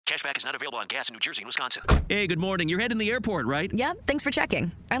Cashback is not available on gas in New Jersey and Wisconsin. Hey, good morning. You're heading to the airport, right? Yep, thanks for checking.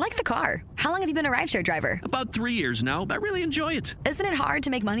 I like the car. How long have you been a rideshare driver? About 3 years now. I really enjoy it. Isn't it hard to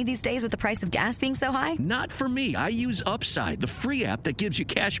make money these days with the price of gas being so high? Not for me. I use Upside, the free app that gives you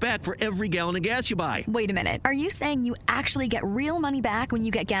cash back for every gallon of gas you buy. Wait a minute. Are you saying you actually get real money back when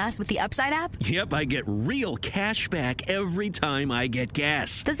you get gas with the Upside app? Yep, I get real cash back every time I get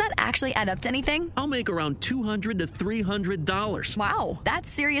gas. Does that actually add up to anything? I'll make around $200 to $300. Wow, that's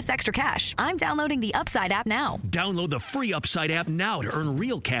serious extra cash. I'm downloading the Upside app now. Download the free Upside app now to earn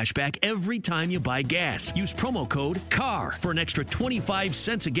real cash back every time you buy gas. Use promo code CAR for an extra 25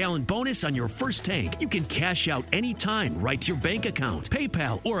 cents a gallon bonus on your first tank. You can cash out anytime right to your bank account,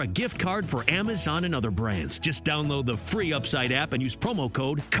 PayPal, or a gift card for Amazon and other brands. Just download the free Upside app and use promo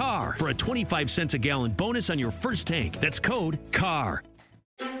code CAR for a 25 cents a gallon bonus on your first tank. That's code CAR.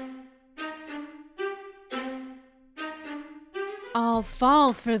 I'll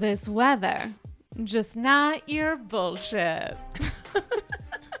fall for this weather, just not your bullshit.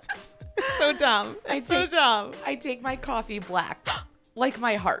 So dumb. It's so dumb. I take my coffee black, like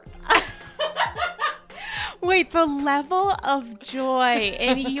my heart. Wait, the level of joy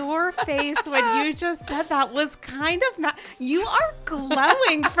in your face when you just said that was kind of not. You are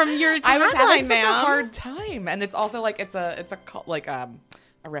glowing from your timeline, I was having such a ma'am. hard time, and it's also like it's a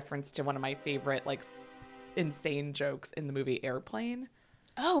reference to one of my favorite insane jokes in the movie Airplane.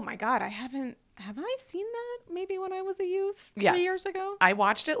 Oh my God, have I seen that maybe when I was a youth 3 Yes. years ago? I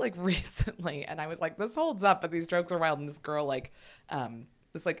watched it recently, and I was like, this holds up, but these jokes are wild. And this girl,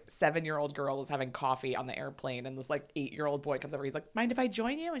 this 7-year-old girl was having coffee on the airplane, and this 8-year-old boy comes over. He's like, mind if I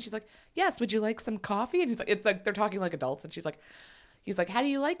join you? And she's like, yes, would you like some coffee? And he's like, it's like they're talking like adults, and he's like, how do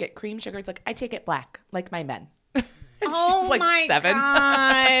you like it? Cream, sugar? It's like, I take it black, like my men. Oh she's my 7.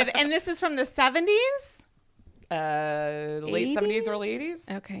 God. And this is from the 70s? Late 70s, early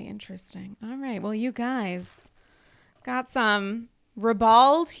 80s. Okay, interesting. All right. Well, you guys got some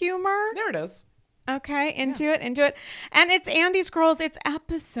ribald humor. There it is. Okay, into it. And it's Andy Scrolls. It's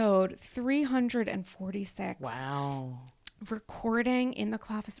episode 346. Wow. Recording in the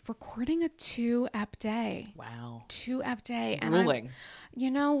office, recording a 2-ep day. Wow. 2-ep day. Grueling. And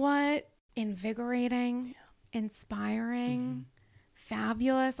you know what? Invigorating, inspiring,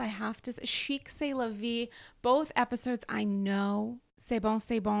 fabulous. I have to say, Chic C'est La Vie. Both episodes I know. C'est bon,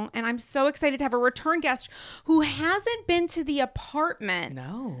 c'est bon. And I'm so excited to have a return guest who hasn't been to the apartment.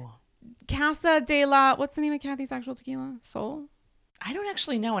 No. Casa de la, what's the name of Kathy's actual tequila? Soul? I don't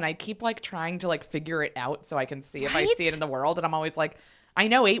actually know. And I keep trying to figure it out so I can see if I Right? see it in the world. And I'm always like, I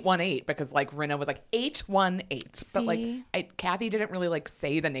know 818 because Rinna was 818. See? But Kathy didn't really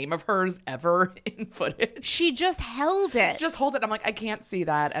say the name of hers ever in footage. She just held it. Just hold it. I'm like, I can't see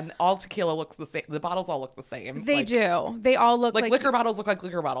that. And all tequila looks the same. The bottles all look the same. They do. They all look like liquor bottles look like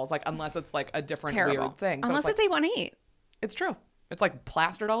liquor bottles. Unless it's a different terrible weird thing. So Unless it's 818. It's true. It's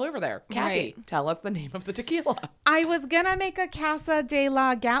plastered all over there. Kathy, Right. tell us the name of the tequila. I was gonna make a Casa de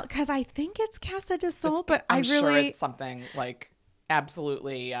la Gal because I think it's Casa de Sol, but I'm I sure really it's something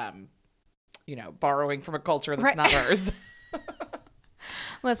absolutely, borrowing from a culture that's Right. not hers.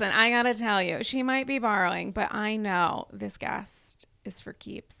 listen. I gotta tell you, she might be borrowing, but I know this guest is for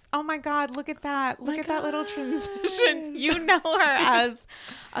keeps. Oh my God, look at that! Look at that little transition. You know her as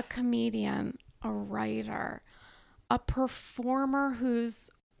a comedian, a writer, a performer whose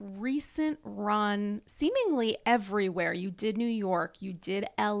recent run seemingly everywhere. You did New York, you did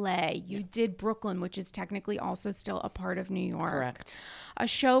LA, you did Brooklyn, which is technically also still a part of New York. Correct. A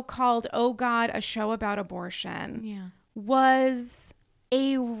show called Oh God, a show about abortion. Yeah. Was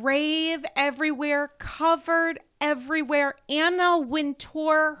a rave everywhere, covered everywhere. Anna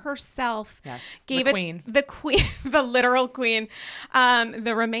Wintour herself gave the queen. the queen, the literal queen,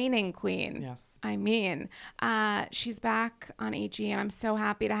 the remaining queen. Yes. I mean, she's back on AG, and I'm so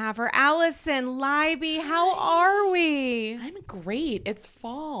happy to have her. Allison Leiby, how are we? I'm great. It's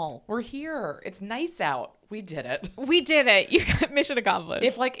fall. We're here. It's nice out. We did it. We did it. You got mission accomplished.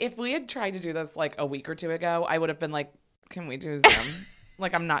 If we had tried to do this a week or two ago, I would have been like, can we do Zoom?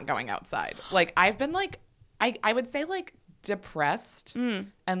 I'm not going outside. I've been I would say depressed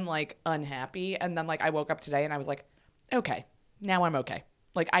and unhappy. And then I woke up today and I was like, okay, now I'm okay.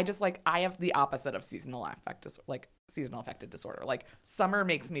 I have the opposite of seasonal affective disorder. Summer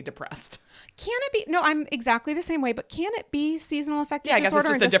makes me depressed. Can it be? No, I'm exactly the same way. But can it be seasonal affective Yeah, I guess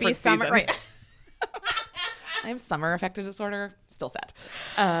disorder? it's just and a different be summer? season. Right. I have summer affective disorder. Still sad.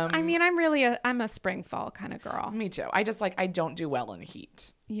 I mean, I'm a spring fall kind of girl. Me too. I just I don't do well in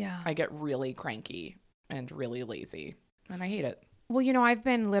heat. Yeah. I get really cranky and really lazy, and I hate it. Well, I've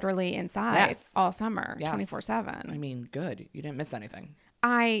been literally inside Yes. all summer, Yes. 24/7. I mean, good. You didn't miss anything.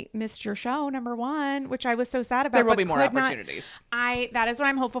 I missed your show, number one, which I was so sad about. There will but be more could not- opportunities. that is what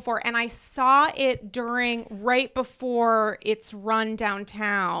I'm hopeful for. And I saw it right before its run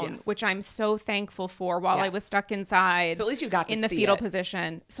downtown, Yes. which I'm so thankful for while I Yes. was stuck inside. So at least you got to in the see fetal it.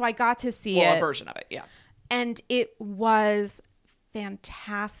 position. So I got to see Well, it. a version of it, yeah. And it was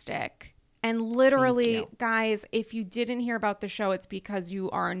fantastic. And literally, you. guys, if you didn't hear about the show, it's because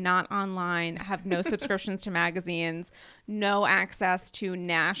you are not online, have no subscriptions to magazines, no access to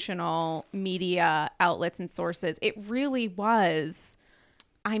national media outlets and sources. It really was.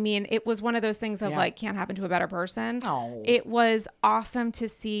 I mean, it was one of those things of Yeah. like, can't happen to a better person. Oh. It was awesome to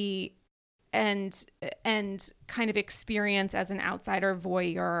see and kind of experience as an outsider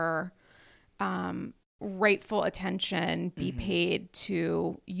voyeur, rightful attention be paid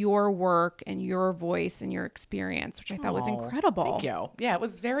to your work and your voice and your experience, which I thought was incredible. Thank you. Yeah, it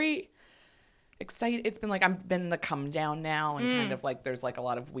was very exciting. It's been like I've been in the come down now, and kind of like there's like a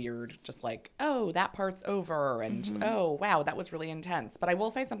lot of weird, just like, oh, that part's over, and oh, wow, that was really intense. But I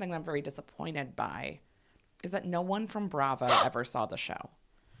will say something that I'm very disappointed by is that no one from Bravo ever saw the show.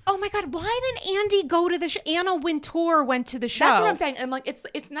 Oh my God, why didn't Andy go to the show? Anna Wintour went to the show. That's what I'm saying. And like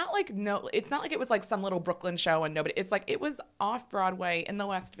it's not like it was like some little Brooklyn show and nobody. It's like it was off Broadway in the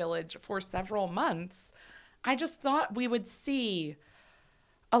West Village for several months. I just thought we would see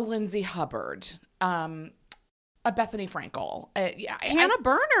a Lindsay Hubbard, a Bethany Frankel, Hannah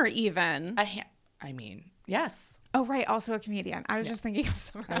Berner even. I mean, yes. Oh, right. Also a comedian. I was just thinking of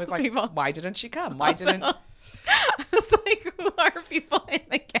some I was like, people. why didn't she come? Why didn't? I was like, who are people in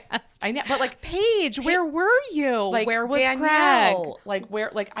the cast? I know, but like Paige, where were you? like Where was Danielle, Craig? like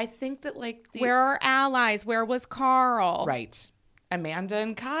where, like I think that like Where are allies? Where was Carl? right, Amanda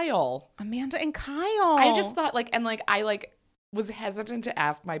and Kyle. Amanda and Kyle. I just thought like, and like I like was hesitant to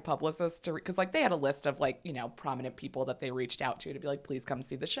ask my publicist to, because like they had a list of like, you know, prominent people that they reached out to be like, please come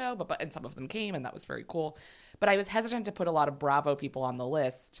see the show. But and some of them came, and that was very cool. But I was hesitant to put a lot of Bravo people on the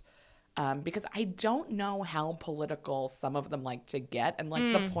list. Because I don't know how political some of them like to get. And like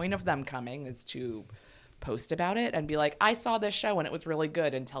the point of them coming is to post about it and be like, I saw this show and it was really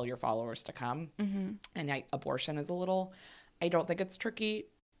good, and tell your followers to come. And abortion is I don't think it's tricky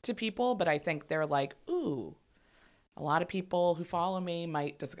to people, but I think they're like, ooh, a lot of people who follow me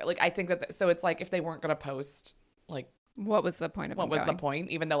might discuss. Like, I think that, so it's like if they weren't going to post, like, what was the point of what them was going? the point?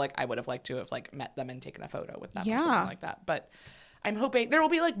 Even though like I would have liked to have like met them and taken a photo with them or Yeah. something like that. But I'm hoping there will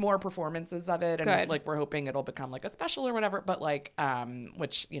be like more performances of it, and Good. like we're hoping it'll become like a special or whatever. But like,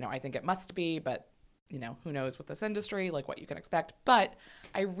 which, you know, I think it must be, but you know, who knows with this industry, like what you can expect. But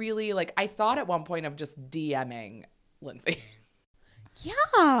I really like, I thought at one point of just DMing Lindsay. Yeah.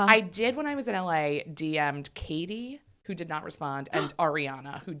 I did when I was in LA, DM'd Katie, who did not respond, and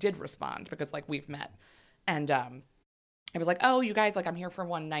Ariana, who did respond, because like we've met. And I was like, oh, you guys, like I'm here for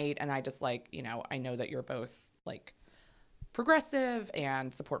one night, and I just like, you know, I know that you're both like progressive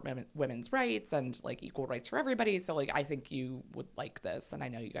and support women's rights and like equal rights for everybody, so like I think you would like this, and I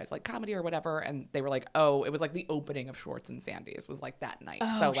know you guys like comedy or whatever. And they were like, oh, it was like the opening of Schwartz and Sandy's was like that night.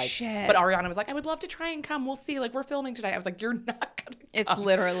 Oh, so like shit. But Ariana was like, I would love to try and come, we'll see, like we're filming tonight. I was like, you're not gonna It's come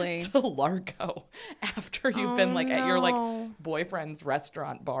literally to Largo after you've been like at your like no. boyfriend's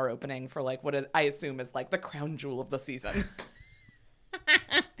restaurant bar opening for like what is, I assume is like the crown jewel of the season.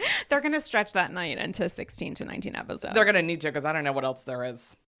 They're going to stretch that night into 16 to 19 episodes. They're gonna need to, because I don't know what else there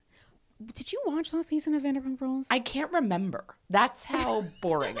is. Did you watch last season of Vanderpump Rules? I can't remember. That's how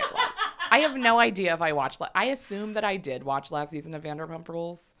boring it was. I have no idea if I watched. I assume that I did watch last season of Vanderpump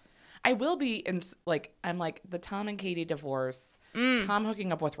Rules. I will be in like, I'm like the Tom and Katie divorce, Tom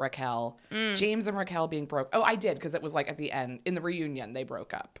hooking up with Raquel, James and Raquel being broke. Oh, I did, because it was like at the end in the reunion they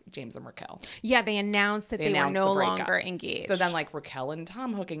broke up, James and Raquel. Yeah, they announced that they were announced no the breakup. longer engaged. So then like Raquel and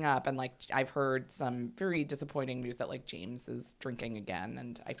Tom hooking up, and like I've heard some very disappointing news that like James is drinking again,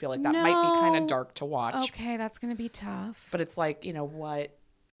 and I feel like that might be kind No. of dark to watch. Okay, that's going to be tough. But it's like, you know what?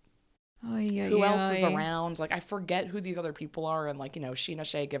 Oy, Who oy, else is oy. around? Like, I forget who these other people are. And like, you know, Sheena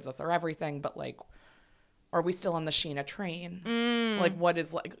Shea gives us our everything, but like, are we still on the Sheena train? Like, what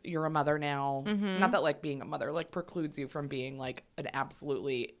is like, you're a mother now. Not that like being a mother like precludes you from being like an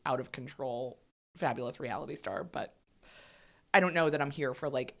absolutely out of control, fabulous reality star. But I don't know that I'm here for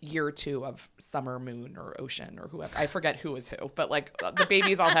like year 2 of Summer, Moon, or Ocean, or whoever. I forget who is who, but like the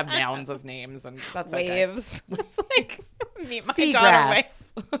babies all have nouns as names, and that's okay. Waves. It's like, meet my daughter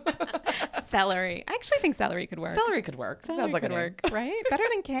Waves. Seagrass. Celery. I actually think celery could work. Celery could work. Celery Sounds like could a name. work, right? Better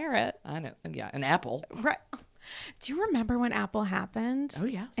than carrot. I know. Yeah, an apple. Right. Do you remember when Apple happened? Oh,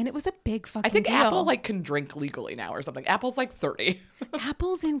 yes. And it was a big fucking I think deal. Apple like can drink legally now or something. Apple's like 30.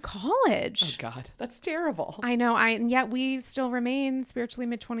 Apple's in college. Oh God, that's terrible. I know. And yet we still remain spiritually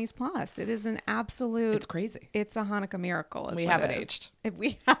mid-20s plus. It is an absolute. It's crazy. It's a Hanukkah miracle. We haven't aged. If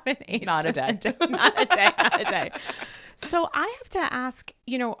we haven't aged. Not a day. Not a day. Not a day. So I have to ask,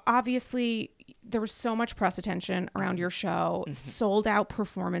 obviously there was so much press attention around your show, sold out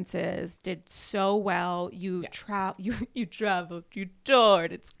performances, did so well. You traveled, you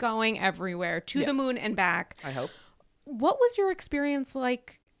toured. It's going everywhere to the moon and back. I hope. What was your experience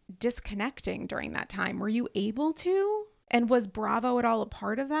like disconnecting during that time? Were you able to? And was Bravo at all a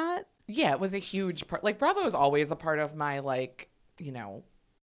part of that? Yeah, it was a huge part. Like Bravo is always a part of my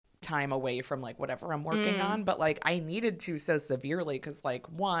time away from like whatever I'm working on. But like I needed to so severely because like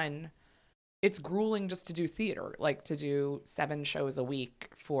one, it's grueling just to do theater. Like to do 7 shows a week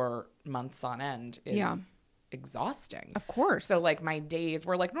for months on end is exhausting. Of course. So like my days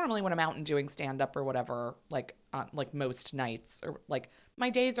were like normally when I'm out and doing stand up or whatever, like on like most nights or like my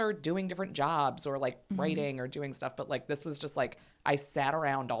days are doing different jobs or like writing or doing stuff. But like this was just like I sat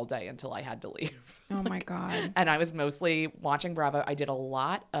around all day until I had to leave. Oh my God. And I was mostly watching Bravo. I did a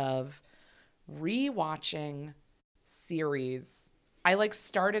lot of rewatching series. I like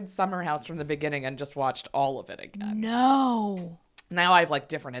started Summer House from the beginning and just watched all of it again. No. Now I have like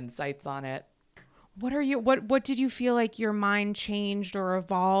different insights on it. What did you feel like your mind changed or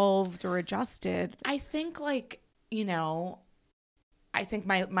evolved or adjusted? I think like, I think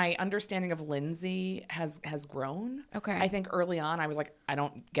my understanding of Lindsay has grown. Okay. I think early on I was like, I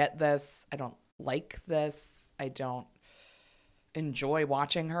don't get this. I don't like this. I don't enjoy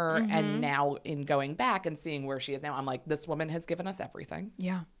watching her. And now in going back and seeing where she is now, I'm like, this woman has given us everything.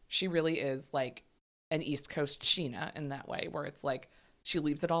 Yeah. She really is like an East Coast Sheena in that way, where it's like she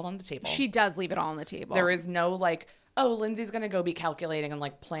leaves it all on the table. She does leave it all on the table. There is no like, oh, Lindsay's going to go be calculating and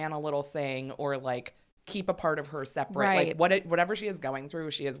like plan a little thing or like keep a part of her separate. Right. Like whatever she is going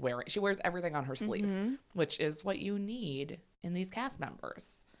through, she wears everything on her sleeve, which is what you need in these cast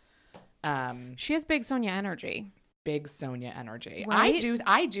members. She has big Sonia energy. Big Sonia energy. Right?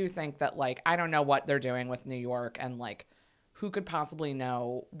 I do think that like I don't know what they're doing with New York and like who could possibly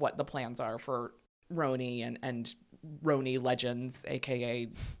know what the plans are for Roni and Roni Legends, aka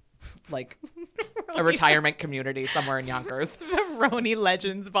like a retirement community somewhere in Yonkers. The Roni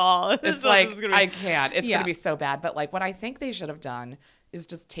Legends Ball. It's like I can't. It's gonna be so bad. But like what I think they should have done is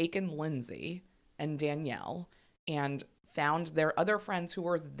just taken Lindsay and Danielle and found their other friends who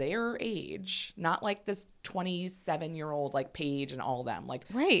were their age, not like this 27-year-old like Paige and all them. Like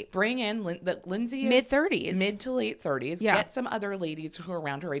bring in that Lindsay is mid-30s, mid to late 30s. Yeah. Get some other ladies who are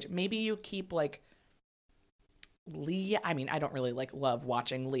around her age. Maybe you keep like Leah. I mean, I don't really like love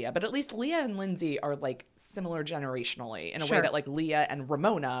watching Leah, but at least Leah and Lindsay are like similar generationally in a way that like Leah and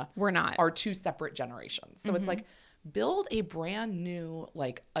Ramona are 2 separate generations. So it's like build a brand new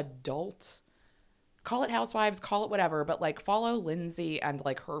like adult, call it Housewives, call it whatever, but like follow Lindsay and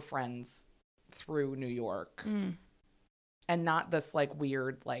like her friends through New York and not this like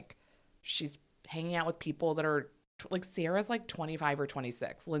weird, like she's hanging out with people that are like Sarah's like 25 or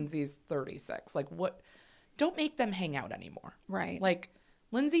 26. Lindsay's 36. Like what? Don't make them hang out anymore. Right. Like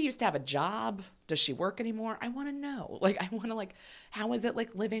Lindsay used to have a job. Does she work anymore? I want to know. Like, I want to like, how is it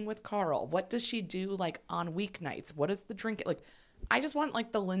like living with Carl? What does she do like on weeknights? What is the drink? Like, I just want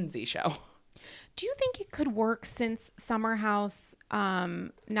like the Lindsay show. Do you think it could work since Summer House,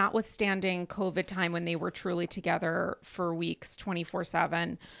 notwithstanding COVID time when they were truly together for weeks,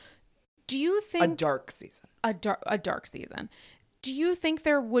 24/7? Do you think a dark season? A dark season. Do you think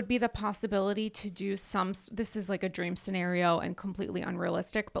there would be the possibility to do this is like a dream scenario and completely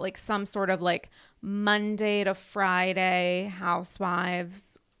unrealistic, but like some sort of like Monday to Friday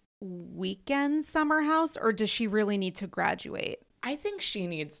Housewives weekend Summer House, or does she really need to graduate? I think she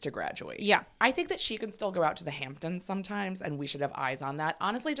needs to graduate. Yeah. I think that she can still go out to the Hamptons sometimes, and we should have eyes on that.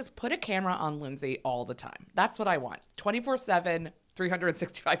 Honestly, just put a camera on Lindsay all the time. That's what I want. 24/7,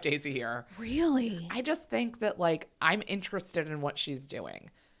 365 days a year. Really? I just think that, like, I'm interested in what she's doing.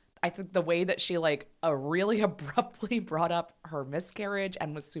 I think the way that she, like, really abruptly brought up her miscarriage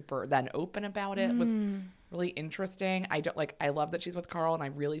and was super then open about it was really interesting. I love that she's with Carl, and I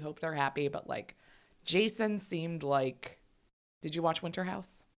really hope they're happy. But, like, Jason seemed like... Did you watch Winter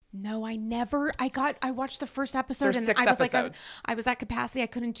House? No, I never. I watched the first episode. There's and 6 episodes. I was at capacity. I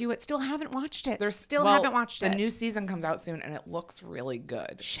couldn't do it. Still haven't watched it. Haven't watched it. The new season comes out soon, and it looks really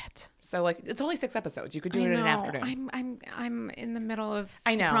good. Shit. So like, it's only 6 episodes. You could do it in an afternoon. I'm in the middle of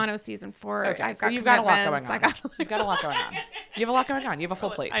I know. Sopranos season 4. Okay, so you've got a lot going on. You've got a lot going on. You have a lot going on. You have a full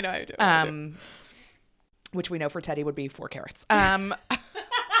plate. I know I do. which we know for Teddy would be 4 carats.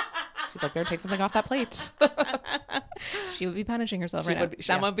 She's like, better take something off that plate. She would be punishing herself right now. would be-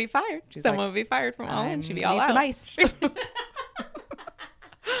 Someone yes. would be fired. She's Someone like, would be fired from all in. She'd be all Need out. some ice.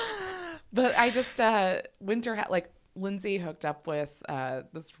 But I just like Lindsay hooked up with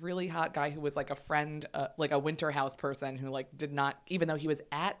this really hot guy who was like a friend, like a winter house person who like did not, even though he was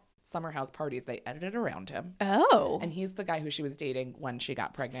at summer house parties, they edited around him. Oh. And he's the guy who she was dating when she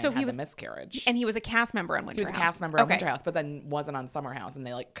got pregnant So and he had was- the miscarriage. And he was a cast member on Winter He was House. a cast member on Okay. Winter House, but then wasn't on Summer House, and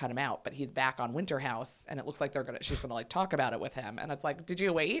they like cut him out. But he's back on Winter House, and it looks like she's gonna like talk about it with him. And it's like, did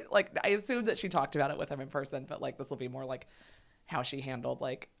you wait? Like, I assumed that she talked about it with him in person, but like this will be more like how she handled,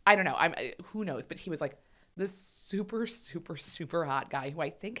 like, I don't know. Who knows? But he was like this super, super, super hot guy who I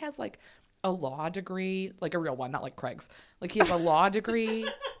think has like a law degree, like a real one, not like Craig's. Like he has a law degree.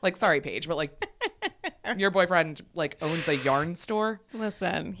 Like, sorry, Paige, but like your boyfriend like owns a yarn store.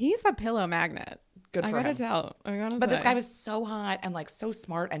 Listen, he's a pillow magnet. Good for I gotta him. tell. But this guy was so hot and like so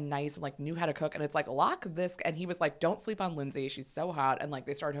smart and nice and like knew how to cook. And it's like, lock this. And he was like, don't sleep on Lindsay. She's so hot. And like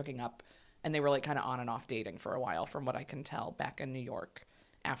they started hooking up and they were like kind of on and off dating for a while, from what I can tell, back in New York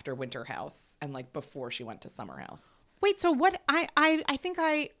after Winter House and like before she went to Summer House. Wait, so what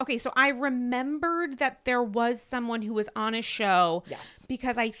so I remembered that there was someone who was on a show. Yes.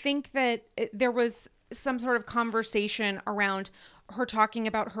 Because I think that there was some sort of conversation around her talking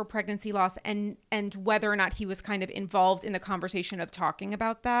about her pregnancy loss and whether or not he was kind of involved in the conversation of talking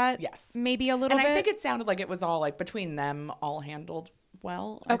about that. Yes. Maybe a little And bit. I think it sounded like it was all like between them all handled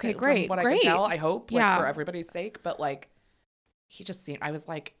well. I Okay, think, great, From what I great. can tell, I hope, like Yeah. for everybody's sake. But like, he just seemed, I was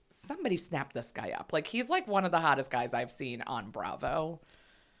like, somebody snap this guy up. Like he's like one of the hottest guys I've seen on Bravo.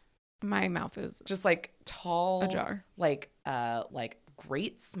 My mouth is Just like tall, ajar. like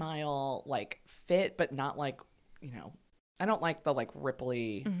great smile, like fit, but not like, you know, I don't like the like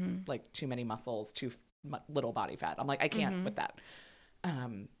ripply, like too many muscles, little body fat. I'm like, I can't with that.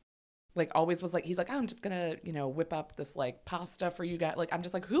 Like always was like, he's like, oh, I'm just gonna, you know, whip up this like pasta for you guys. Like, I'm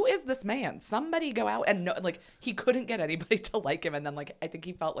just like, who is this man? Somebody go out and no, like he couldn't get anybody to like him. And then like, I think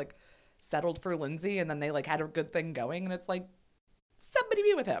he felt like settled for Lindsay and then they like had a good thing going. And it's like, somebody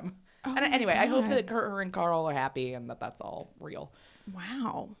be with him. Oh And my anyway, I hope God. that her and Carl are happy and that that's all real.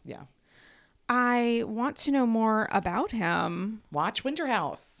 Wow. Yeah. I want to know more about him. Watch Winter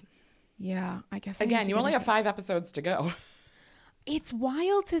House. Yeah, I guess I need Again, to you get only into have 5 episodes to go. It's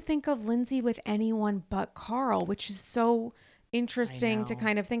wild to think of Lindsay with anyone but Carl, which is so interesting to know.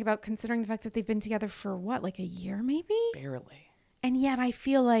 kind of think about, considering the fact that they've been together for what, like a year maybe? Barely. And yet I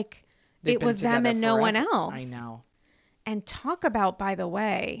feel like They've it been was them together and no one forever. else. I know. And talk about, by the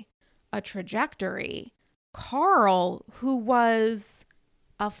way, a trajectory. Carl, who was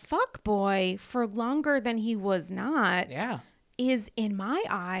a fuckboy for longer than he was not, Yeah. is, in my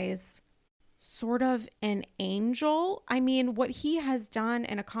eyes, sort of an angel. I mean, what he has done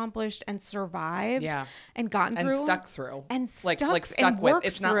and accomplished and survived Yeah. and gotten And through stuck through. and like stuck stuck and with. worked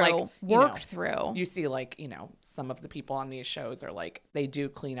It's through, not like, worked through. You see like, you know, some of the people on these shows are like, they do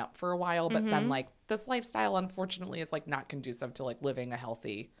clean up for a while, but Mm-hmm. then like this lifestyle, unfortunately, is like not conducive to like living a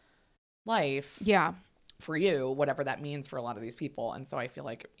healthy life Yeah. for you, whatever that means for a lot of these people. And so I feel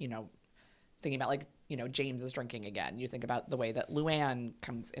like, you know, thinking about like, you know, James is drinking again. You think about the way that Luann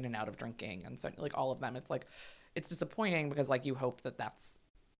comes in and out of drinking, and so like all of them, it's like, it's disappointing because like you hope that that's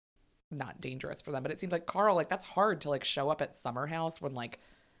not dangerous for them. But it seems like Carl, like that's hard to like show up at Summer House when like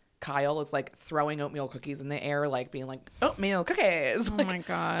Kyle is like throwing oatmeal cookies in the air, like being like, oatmeal cookies. Oh Like, my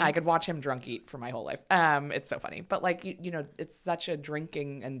God. I could watch him drunk eat for my whole life. It's so funny. But like, you know, it's such a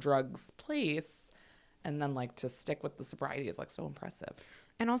drinking and drugs place. And then like to stick with the sobriety is like so impressive.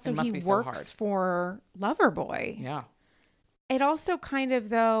 And also It must he be so works hard. for Loverboy. Yeah. It also kind of,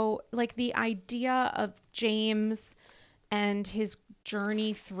 though, like the idea of James and his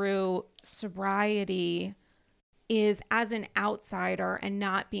journey through sobriety is, as an outsider and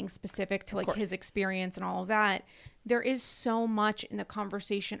not being specific to like course. his experience and all of that, there is so much in the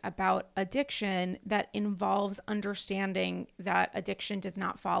conversation about addiction that involves understanding that addiction does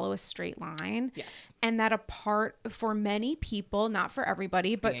not follow a straight line. Yes. And that a part for many people, not for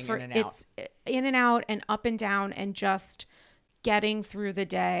everybody, but Being for in and out. it's in and out and up and down and just getting through the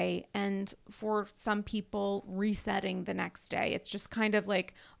day, and for some people resetting the next day. It's just kind of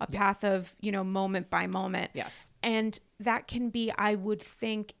like a path of, you know, moment by moment. Yes. And that can be, I would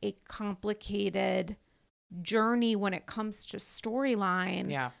think, a complicated journey when it comes to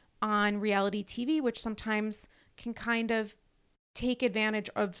storyline Yeah. on reality TV, which sometimes can kind of take advantage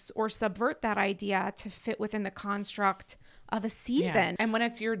of or subvert that idea to fit within the construct of a season. And when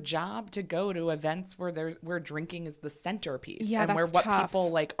it's your job to go to events where drinking is the centerpiece, Yeah, and where that's what tough.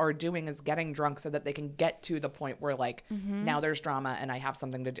 people like are doing is getting drunk so that they can get to the point where like now there's drama and I have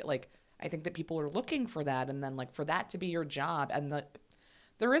something to do. Like I think that people are looking for that, and then like for that to be your job, and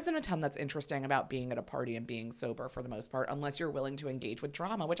there isn't a ton that's interesting about being at a party and being sober for the most part, unless you're willing to engage with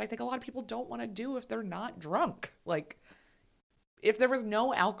drama, which I think a lot of people don't want to do if they're not drunk. Like, if there was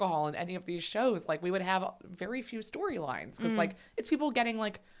no alcohol in any of these shows, like, we would have very few storylines. Because, like, it's people getting,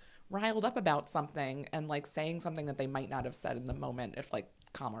 like, riled up about something and, like, saying something that they might not have said in the moment if, like,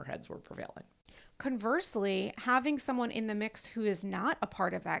 calmer heads were prevailing. Conversely, having someone in the mix who is not a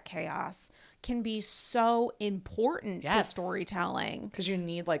part of that chaos can be so important to Yes. storytelling. Because you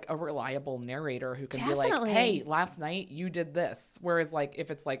need, like, a reliable narrator who can Definitely. be like, hey, last night you did this. Whereas, like, if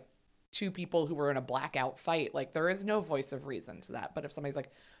it's, like, two people who were in a blackout fight, like, there is no voice of reason to that. But if somebody's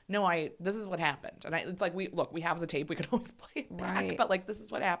like, no, this is what happened. And it's like, we have the tape. We can always play it back. Right. But, like, this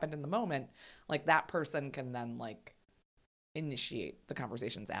is what happened in the moment. Like, that person can then, like, initiate the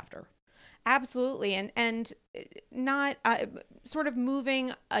conversations after. Absolutely. And not sort of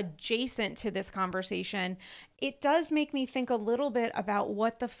moving adjacent to this conversation, it does make me think a little bit about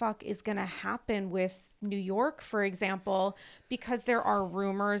what the fuck is going to happen with New York, for example, because there are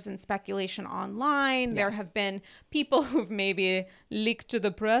rumors and speculation online. There Yes. have been people who've maybe leaked to the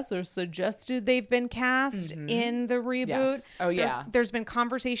press or suggested they've been cast in the reboot. Yes. Oh, yeah. There's been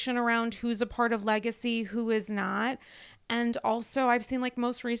conversation around who's a part of Legacy, who is not. And also I've seen, like,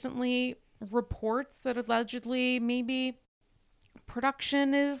 most recently reports that allegedly maybe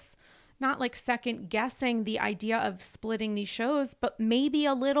production is not, like, second guessing the idea of splitting these shows, but maybe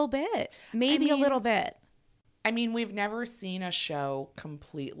a little bit. Maybe a little bit. I mean, we've never seen a show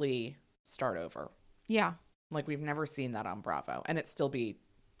completely start over. Yeah. Like, we've never seen that on Bravo. And it still be...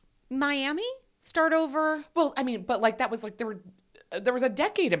 Miami? Start over? Well, I mean, but, like, that was, like, there was a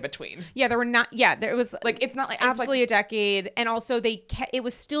decade in between. Yeah, there were not. Yeah, there was Like, it's not like... absolutely a decade. And also it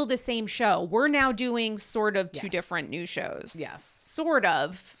was still the same show. We're now doing sort of two Yes. different new shows. Yes. Sort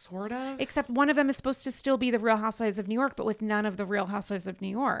of. Sort of. Except one of them is supposed to still be the Real Housewives of New York, but with none of the Real Housewives of New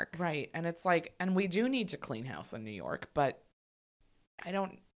York. Right. And it's like... And we do need to clean house in New York, but I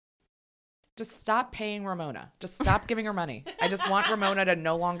don't... Just stop paying Ramona. Just stop giving her money. I just want Ramona to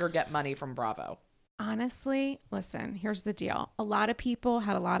no longer get money from Bravo. Honestly, listen, here's the deal. A lot of people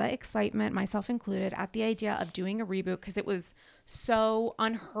had a lot of excitement, myself included, at the idea of doing a reboot because it was so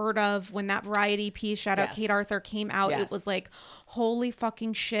unheard of when that Variety piece, shout out Yes. Kate Arthur, came out. It Yes. was like, holy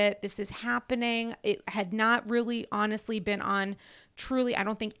fucking shit, this is happening. It had not really honestly been on truly, I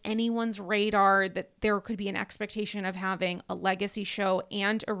don't think, anyone's radar that there could be an expectation of having a legacy show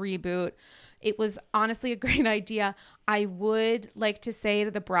and a reboot. It was honestly a great idea. I would like to say to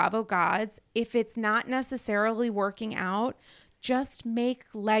the Bravo gods, if it's not necessarily working out, just make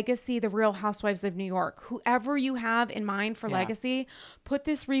Legacy the Real Housewives of New York. Whoever you have in mind for Yeah. Legacy, put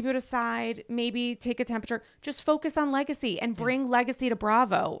this reboot aside, maybe take a temperature, just focus on Legacy and bring Legacy to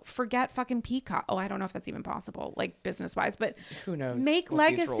Bravo. Forget fucking Peacock. Oh, I don't know if that's even possible, like business-wise, but Who knows make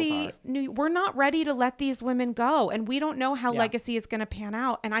what these rules Legacy are. new. We're not ready to let these women go, and we don't know how Yeah. Legacy is going to pan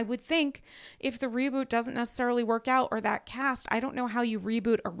out. And I would think if the reboot doesn't necessarily work out or that cast, I don't know how you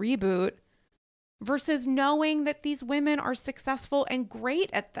reboot a reboot versus knowing that these women are successful and great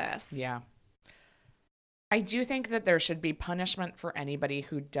at this. Yeah. I do think that there should be punishment for anybody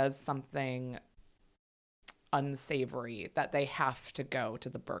who does something unsavory, that they have to go to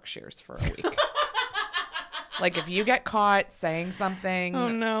the Berkshires for a week. Like, if you get caught saying something Oh,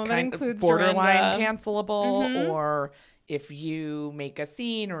 no, that includes borderline Dorinda. cancelable, or if you make a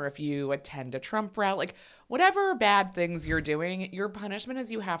scene, or if you attend a Trump rally, like, whatever bad things you're doing, your punishment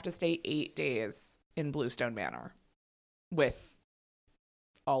is you have to stay 8 days in Bluestone Manor with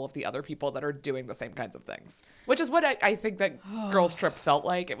all of the other people that are doing the same kinds of things, which is what I think that Girls Trip felt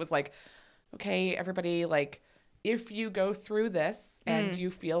like. It was like, okay, everybody, like, if you go through this and you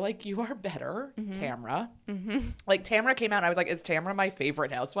feel like you are better, Tamra, like, Tamra came out and I was like, is Tamra my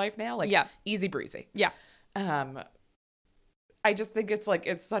favorite housewife now? Like, Yeah. easy breezy. Yeah. I just think it's like,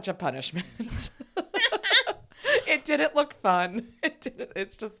 it's such a punishment. It didn't look fun. It didn't.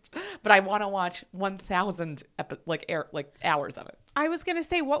 It's just, but I want to watch 1,000 hours of it. I was going to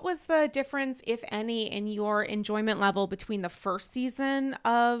say, what was the difference, if any, in your enjoyment level between the first season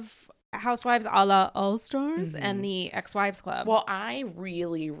of Housewives a la All Stars and the Ex-Wives Club? Well, I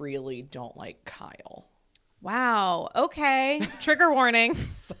really, really don't like Kyle. Wow. Okay. Trigger warning.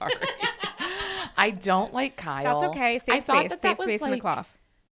 Sorry. I don't like Kyle. That's okay. Safe I thought space. that Safe was space in the like cloth.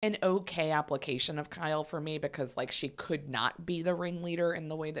 an okay application of Kyle for me, because, like, she could not be the ringleader in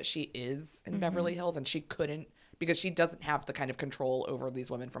the way that she is in Beverly Hills, and she couldn't because she doesn't have the kind of control over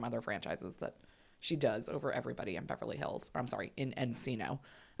these women from other franchises that she does over everybody in Beverly Hills. Or, I'm sorry, in Encino.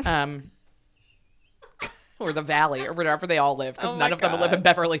 Or the Valley, or wherever they all live, because none of them live in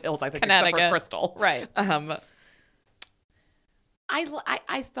Beverly Hills, I think, except for Crystal. Right.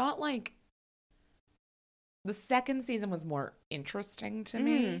 I thought, like, the second season was more interesting to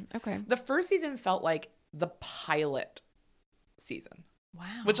me. Okay. The first season felt like the pilot season. Wow.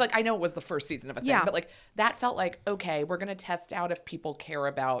 Which, like, I know it was the first season of a thing, but, like, that felt like, okay, we're going to test out if people care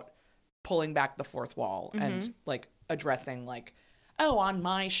about pulling back the fourth wall and, like, addressing, like, oh, on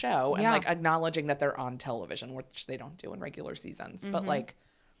my show, and, like, acknowledging that they're on television, which they don't do in regular seasons. But, like,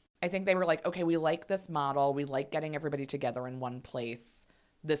 I think they were like, okay, we like this model. We like getting everybody together in one place.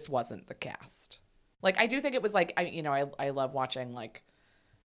 This wasn't the cast. Like, I do think it was, like, I love watching, like,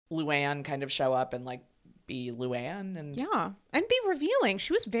 Luann kind of show up and, like, be Luann. And be revealing.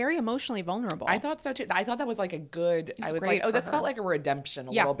 She was very emotionally vulnerable. I thought so, too. I thought that was, like, a good, I was like, oh, this felt like a redemption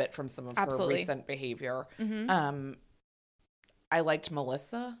a little bit from some of her recent behavior. I liked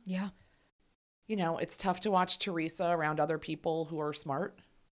Melissa. Yeah. You know, it's tough to watch Teresa around other people who are smarter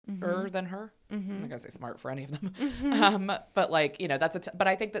than her. I'm not gonna say smart for any of them. But, like, you know, that's but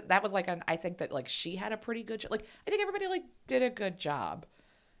I think that was like I think that, like, she had a pretty good like, I think everybody, like, did a good job.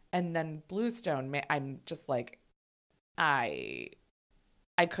 And then Bluestone, I'm just like, I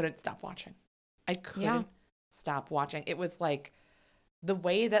couldn't stop watching. I couldn't stop watching. It was like the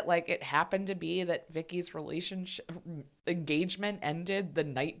way that, like, it happened to be that Vicky's engagement ended the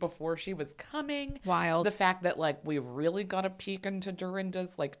night before she was coming. Wild. The fact that, like, we really got a peek into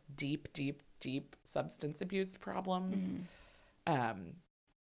Dorinda's, like, deep substance abuse problems.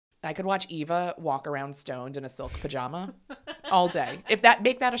 I could watch Eva walk around stoned in a silk pajama all day.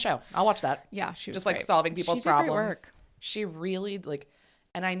 Make that a show. I'll watch that. Yeah, she was just great. Like, solving people's She did great problems. work. She really, like,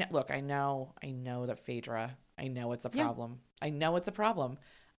 and I know that Phaedra, I know it's a problem. I know it's a problem.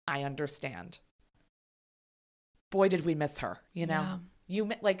 I understand. Boy, did we miss her, you know?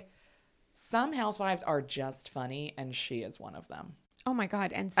 Like, some housewives are just funny, and she is one of them. Oh my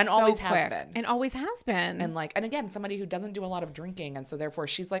God. And so always has been. And always has been. And, like, and again, somebody who doesn't do a lot of drinking. And so therefore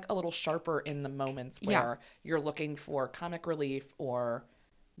she's, like, a little sharper in the moments where you're looking for comic relief or,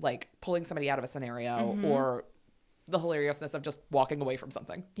 like, pulling somebody out of a scenario or the hilariousness of just walking away from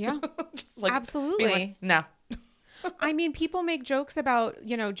something. Yeah. Just, like, absolutely. Like, no. I mean, people make jokes about,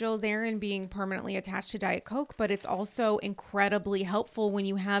 you know, Jill Zarin being permanently attached to Diet Coke, but it's also incredibly helpful when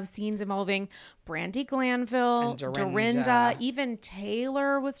you have scenes involving Brandi Glanville, Dorinda, even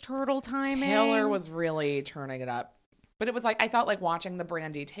Taylor was turtle timing. Taylor was really turning it up. But it was like, I thought, like, watching the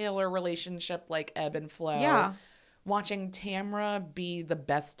Brandi Taylor relationship, like, ebb and flow. Yeah. Watching Tamra be the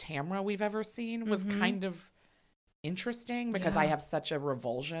best Tamra we've ever seen was kind of interesting because I have such a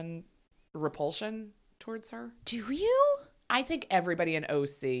repulsion towards her. Do you? I think everybody in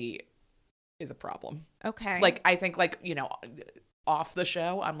OC is a problem. Okay. Like, I think, like, you know, off the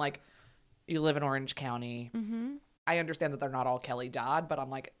show, I'm like, you live in Orange County. I understand that they're not all Kelly Dodd, but I'm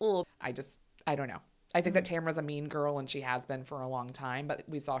like, oh, I don't know. I think that Tamra's a mean girl, and she has been for a long time, but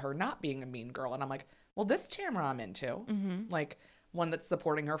we saw her not being a mean girl. And I'm like, well, this Tamra I'm into. Like, one that's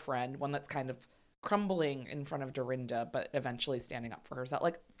supporting her friend, one that's kind of crumbling in front of Dorinda, but eventually standing up for herself.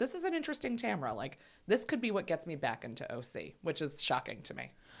 Like, this is an interesting Tamra. Like, this could be what gets me back into OC, which is shocking to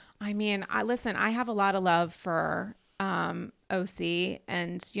me. I mean, I have a lot of love for OC,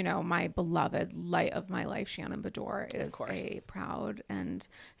 and, you know, my beloved light of my life, Shannon Beador, is a proud and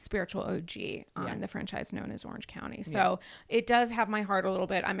spiritual OG on the franchise known as Orange County. So it does have my heart a little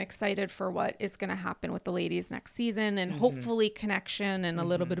bit. I'm excited for what is going to happen with the ladies next season, and hopefully connection and a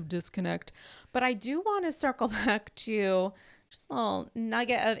little bit of disconnect. But I do want to circle back to just a little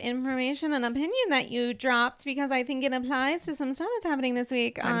nugget of information and opinion that you dropped, because I think it applies to some stuff that's happening this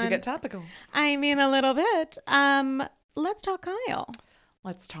week. Time to get topical. I mean, a little bit. Let's talk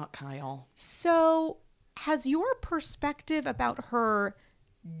Kyle. So has your perspective about her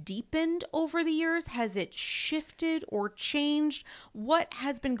deepened over the years? Has it shifted or changed? What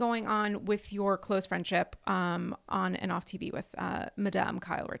has been going on with your close friendship on and off TV with Madame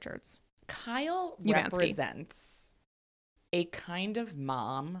Kyle Richards? Kyle Umansky represents a kind of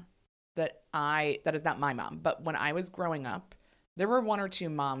mom that is not my mom, but when I was growing up, there were one or two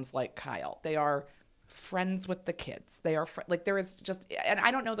moms like Kyle. They are friends with the kids. They are like, there is just, and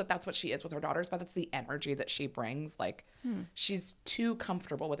I don't know that that's what she is with her daughters, but that's the energy that she brings. Like, she's too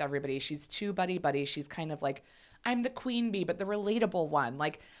comfortable with everybody. She's too buddy. She's kind of like, I'm the queen bee, but the relatable one.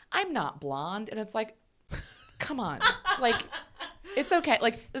 Like, I'm not blonde. And it's like, come on. Like, it's okay.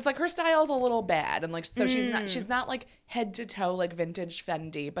 Like, it's like her style's a little bad. And like, so she's not like head to toe, like vintage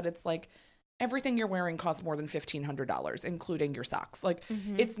Fendi, but it's like, everything you're wearing costs more than $1,500, including your socks. Like,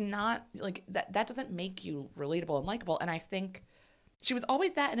 it's not like that doesn't make you relatable and likable. And I think she was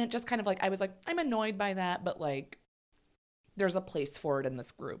always that. And it just kind of like, I was like, I'm annoyed by that, but like, there's a place for it in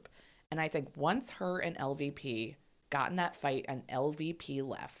this group. And I think once her and LVP got in that fight and LVP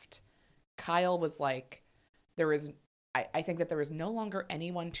left, Kyle was like, I think that there is no longer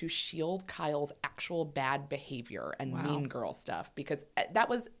anyone to shield Kyle's actual bad behavior and mean girl stuff, because that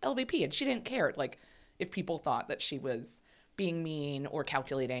was LVP and she didn't care. Like, if people thought that she was being mean or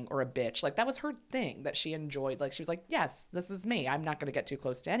calculating or a bitch, like that was her thing that she enjoyed. Like, she was like, yes, this is me. I'm not going to get too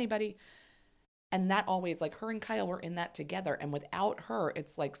close to anybody. And that always, like, her and Kyle were in that together. And without her,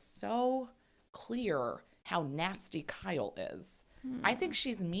 it's like so clear how nasty Kyle is. I think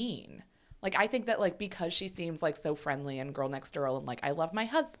she's mean. Like, I think that, like, because she seems, like, so friendly and girl next door and, like, I love my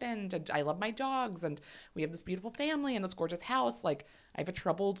husband and I love my dogs and we have this beautiful family and this gorgeous house. Like, I have a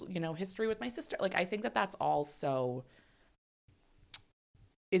troubled, history with my sister. Like, I think that that's all so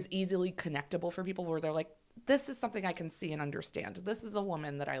is easily connectable for people where they're like, this is something I can see and understand. This is a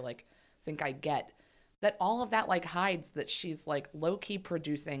woman that I, like, think I get. That all of that, like, hides that she's, like, low-key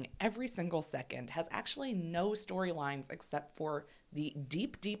producing every single second, has actually no storylines except for the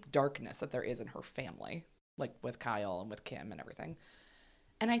deep, deep darkness that there is in her family, like with Kyle and with Kim and everything.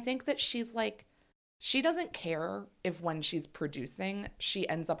 And I think that she's, like, she doesn't care if when she's producing, she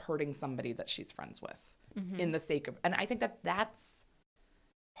ends up hurting somebody that she's friends with in the sake of, and I think that that's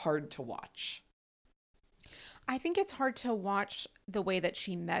hard to watch. I think it's hard to watch the way that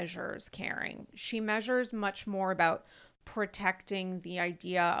she measures caring. She measures much more about protecting the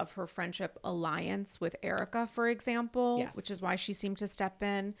idea of her friendship alliance with Erica, for example, Yes. which is why she seemed to step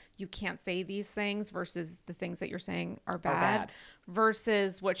in. You can't say these things versus the things that you're saying are bad.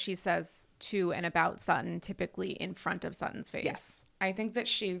 Versus what she says to and about Sutton, typically in front of Sutton's face. Yes. I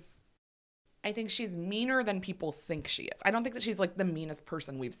think she's meaner than people think she is. I don't think that she's, like, the meanest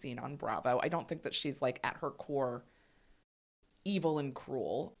person we've seen on Bravo. I don't think that she's, like, at her core evil and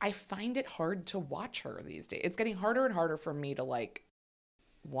cruel. I find it hard to watch her these days. It's getting harder and harder for me to, like,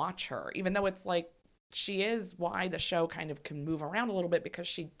 watch her, even though it's, like, she is why the show kind of can move around a little bit, because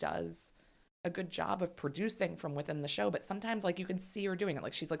she does a good job of producing from within the show. But sometimes, like, you can see her doing it.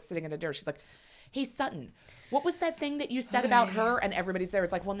 Like, she's, like, sitting at a dinner. She's like, hey, Sutton, what was that thing that you said about her? And everybody's there.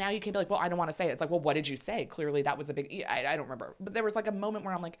 It's like, well, now you can be like, well, I don't want to say it. It's like, well, what did you say? Clearly that was a big, I don't remember. But there was, like, a moment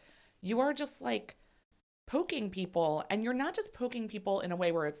where I'm like, you are just, like, poking people. And you're not just poking people in a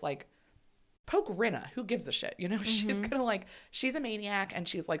way where it's like, poke Rinna. Who gives a shit? She's going to, like, she's a maniac and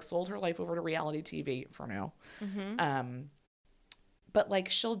she's, like, sold her life over to reality TV for now. But, like,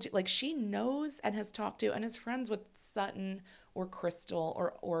 she'll do, like, she knows and has talked to and is friends with Sutton or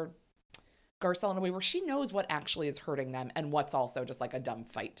Crystal or Garcelle in a way where she knows what actually is hurting them and what's also just, like, a dumb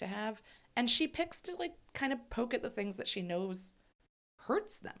fight to have. And she picks to, like, kind of poke at the things that she knows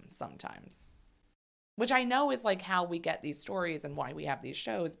hurts them sometimes. Which I know is, like, how we get these stories and why we have these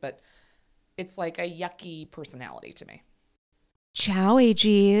shows, but it's, like, a yucky personality to me. Ciao,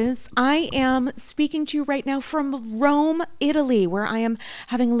 AGs. I am speaking to you right now from Rome, Italy, where I am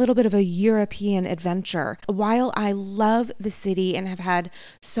having a little bit of a European adventure. While I love the city and have had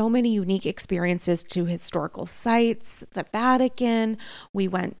so many unique experiences to historical sites, the Vatican, we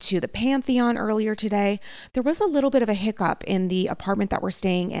went to the Pantheon earlier today, there was a little bit of a hiccup in the apartment that we're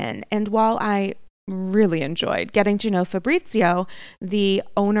staying in. And while I really enjoyed getting to know Fabrizio, the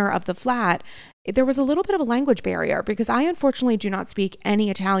owner of the flat, there was a little bit of a language barrier because I unfortunately do not speak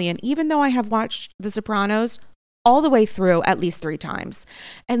any Italian, even though I have watched The Sopranos all the way through at least 3 times.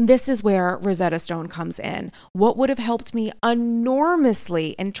 And this is where Rosetta Stone comes in. What would have helped me enormously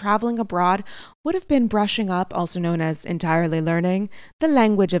in traveling abroad would have been brushing up, also known as entirely learning, the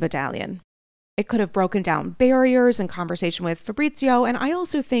language of Italian. It could have broken down barriers in conversation with Fabrizio, and I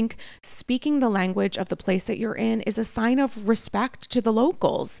also think speaking the language of the place that you're in is a sign of respect to the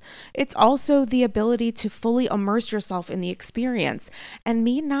locals. It's also the ability to fully immerse yourself in the experience. And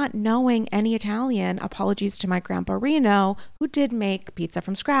me not knowing any Italian, apologies to my grandpa Reno, who did make pizza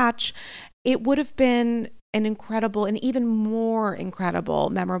from scratch, it would have been an incredible and even more incredible,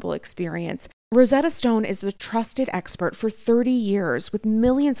 memorable experience. Rosetta Stone is the trusted expert for 30 years with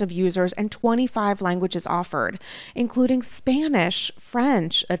millions of users and 25 languages offered, including Spanish,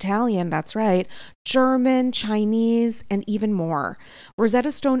 French, Italian, that's right, German, Chinese, and even more.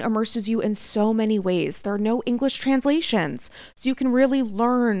 Rosetta Stone immerses you in so many ways. There are no English translations, so you can really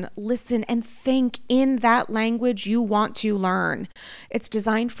learn, listen, and think in that language you want to learn. It's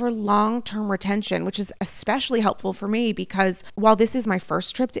designed for long-term retention, which is especially helpful for me because while this is my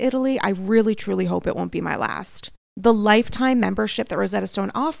first trip to Italy, I really truly hope it won't be my last. The lifetime membership that Rosetta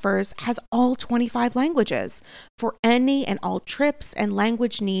Stone offers has all 25 languages for any and all trips and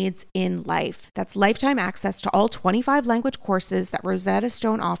language needs in life. That's lifetime access to all 25 language courses that Rosetta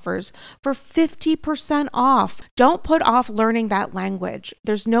Stone offers for 50% off. Don't put off learning that language.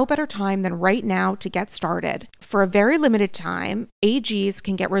 There's no better time than right now to get started. For a very limited time, AGs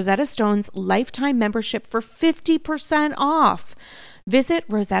can get Rosetta Stone's lifetime membership for 50% off. Visit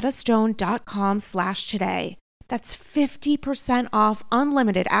rosettastone.com/today. That's 50% off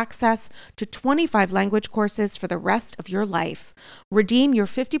unlimited access to 25 language courses for the rest of your life. Redeem your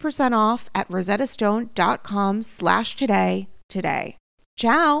 50% off at rosettastone.com/today today.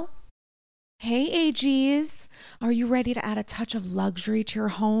 Ciao. Hey, AGs. Are you ready to add a touch of luxury to your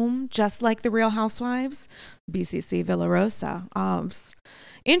home, just like the Real Housewives? BCC Villa Rosa, OBS.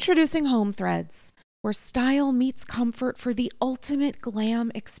 Introducing Home Threads, where style meets comfort for the ultimate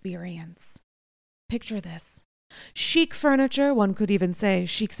glam experience. Picture this. Chic furniture, one could even say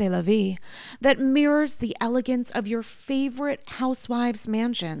chic c'est la vie, that mirrors the elegance of your favorite housewives'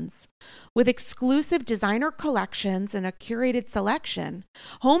 mansions. With exclusive designer collections and a curated selection,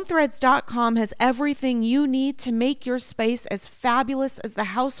 HomeThreads.com has everything you need to make your space as fabulous as the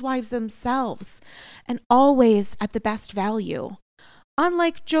housewives themselves, and always at the best value.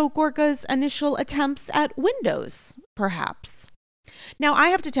 Unlike Joe Gorga's initial attempts at windows, perhaps. Now, I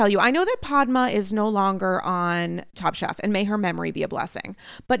have to tell you, I know that Padma is no longer on Top Chef, and may her memory be a blessing,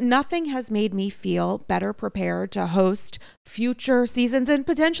 but nothing has made me feel better prepared to host future seasons and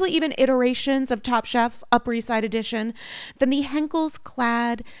potentially even iterations of Top Chef Upper East Side Edition than the Henkel's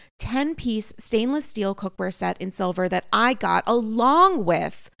Clad 10-piece stainless steel cookware set in silver that I got, along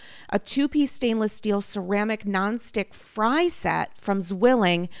with a 2-piece stainless steel ceramic nonstick fry set from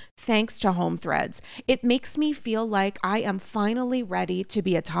Zwilling, thanks to Home Threads. It makes me feel like I am finally ready to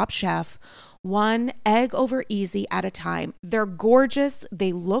be a top chef, one egg over easy at a time. They're gorgeous.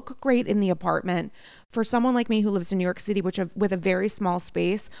 They look great in the apartment. For someone like me who lives in New York City, with a very small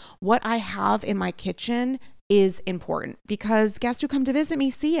space, what I have in my kitchen is important because guests who come to visit me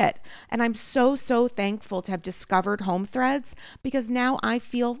see it. And I'm so thankful to have discovered Home Threads because now I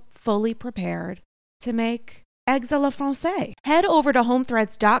feel fully prepared to make eggs a la Francais. Head over to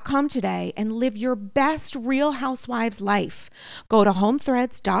HomeThreads.com today and live your best Real Housewives life. Go to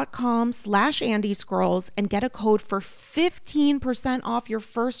HomeThreads.com/AndyScrolls and get a code for 15% off your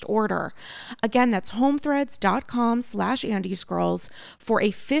first order. Again, that's HomeThreads.com/AndyScrolls for a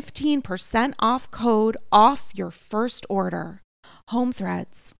 15% off code off your first order. Home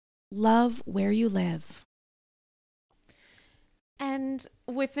Threads. Love where you live. And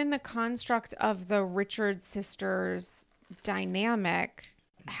within the construct of the Richards sisters dynamic,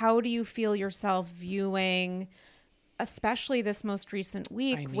 how do you feel yourself viewing, especially this most recent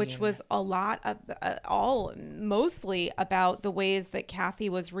week, which was a lot of mostly about the ways that Kathy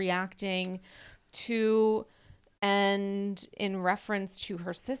was reacting to and in reference to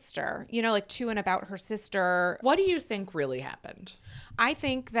her sister, like to and about her sister. What do you think really happened? I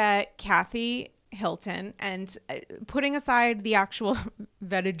think that Kathy Hilton, and putting aside the actual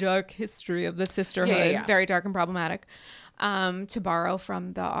very dark history of the sisterhood, very dark and problematic, to borrow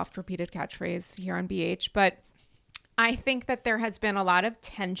from the oft-repeated catchphrase here on BH, but I think that there has been a lot of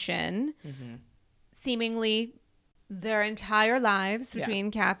tension, seemingly their entire lives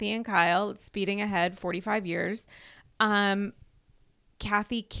between Kathy and Kyle, speeding ahead 45 years.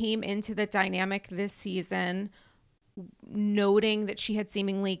 Kathy came into the dynamic this season noting that she had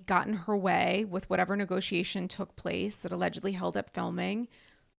seemingly gotten her way with whatever negotiation took place that allegedly held up filming,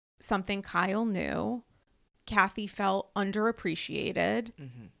 something Kyle knew. Kathy felt underappreciated,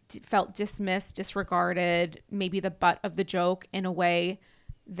 felt dismissed, disregarded, maybe the butt of the joke in a way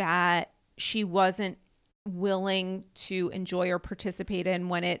that she wasn't willing to enjoy or participate in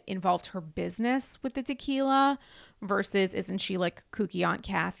when it involved her business with the tequila versus isn't she like kooky Aunt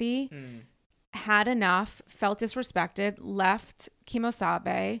Kathy? Had enough, felt disrespected, left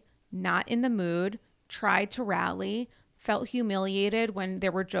Kimosabe, not in the mood, tried to rally, felt humiliated when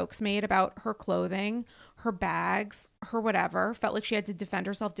there were jokes made about her clothing, her bags, her whatever, felt like she had to defend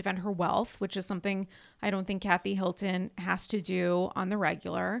herself, defend her wealth, which is something I don't think Kathy Hilton has to do on the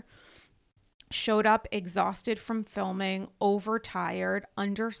regular. Showed up exhausted from filming, overtired,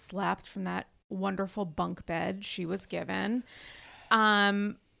 underslept from that wonderful bunk bed she was given.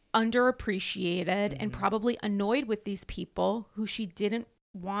 Underappreciated and probably annoyed with these people who she didn't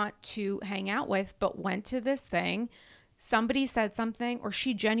want to hang out with, but went to this thing. Somebody said something, or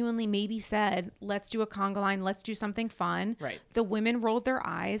she genuinely maybe said, let's do a conga line, let's do something fun. Right. The women rolled their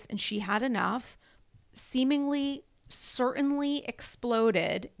eyes and she had enough, certainly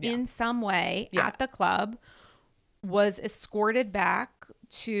exploded in some way at the club, was escorted back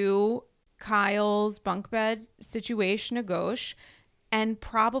to Kyle's bunk bed situation a gauche and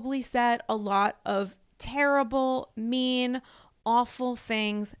probably said a lot of terrible, mean, awful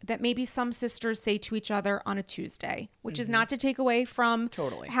things that maybe some sisters say to each other on a Tuesday, which is not to take away from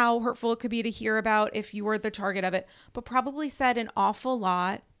Totally. how hurtful it could be to hear about if you were the target of it, but probably said an awful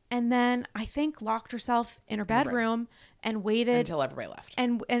lot. And then I think locked herself in her bedroom and waited Until everybody left.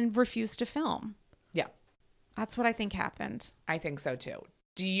 and refused to film. Yeah. That's what I think happened. I think so too.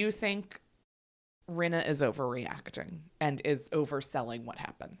 Do you think Rinna is overreacting and is overselling what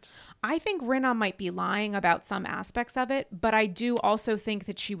happened? I think Rinna might be lying about some aspects of it, but I do also think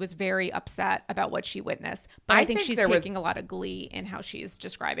that she was very upset about what she witnessed. But I think she's taking a lot of glee in how she's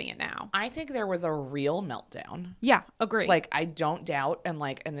describing it now. I think there was a real meltdown. Yeah, agree. Like, I don't doubt, and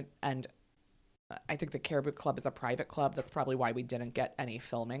I think the Caribou Club is a private club. That's probably why we didn't get any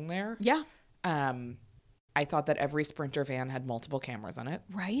filming there. Yeah. I thought that every Sprinter van had multiple cameras in it.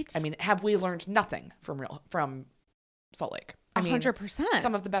 Right. I mean, have we learned nothing from Salt Lake? I mean, 100%.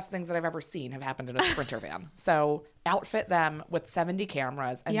 some of the best things that I've ever seen have happened in a Sprinter van. So outfit them with 70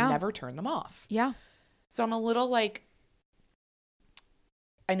 cameras and never turn them off. Yeah. So I'm a little like,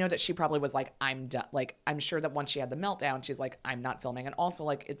 I know that she probably was like, I'm done. Like, I'm sure that once she had the meltdown, she's like, I'm not filming. And also,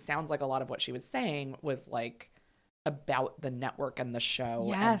 like, it sounds like a lot of what she was saying was like about the network and the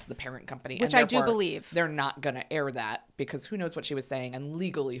show and the parent company. Which and I do believe. They're not going to air that because who knows what she was saying. And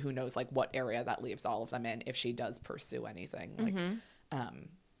legally, who knows like what area that leaves all of them in if she does pursue anything. Like,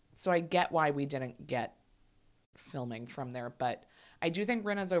 so I get why we didn't get filming from there. But I do think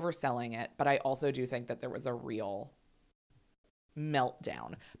Rinna's overselling it. But I also do think that there was a real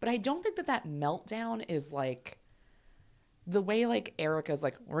meltdown. But I don't think that meltdown is like the way like Erica's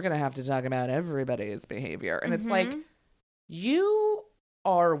like, we're going to have to talk about everybody's behavior. And it's like, you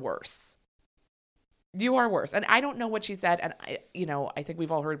are worse. You are worse. And I don't know what she said. And I think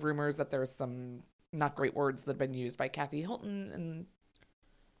we've all heard rumors that there's some not great words that have been used by Kathy Hilton and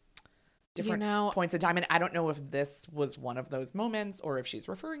different points in time. And I don't know if this was one of those moments or if she's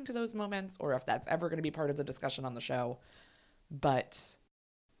referring to those moments or if that's ever going to be part of the discussion on the show. But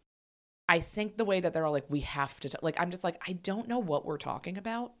I think the way that they're all like, we have to, like, I'm just like, I don't know what we're talking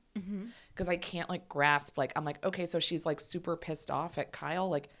about because I can't like grasp, like, I'm like, okay, so she's like super pissed off at Kyle.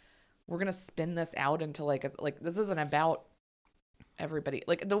 Like, we're going to spin this out into like this isn't about everybody.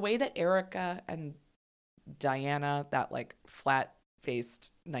 Like the way that Erica and Diana, that like flat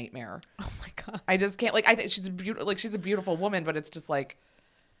faced nightmare. Oh my God. I just can't, like, I think she's she's a beautiful woman, but it's just like,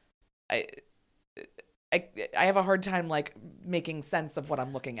 I have a hard time like making sense of what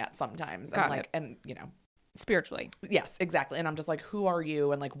I'm looking at sometimes. Got and like, it. and Spiritually. yes, exactly. And I'm just like, who are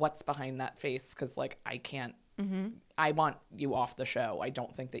you? And like, what's behind that face? Cause like, I can't, I want you off the show. I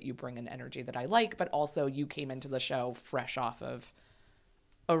don't think that you bring an energy that I like, but also you came into the show fresh off of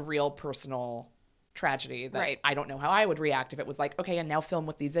a real personal tragedy that I don't know how I would react if it was like, okay, and now film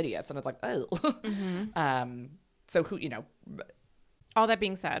with these idiots. And it's like, oh, so who, All that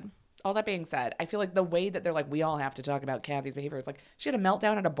being said, I feel like the way that they're like, we all have to talk about Kathy's behavior. It's like, she had a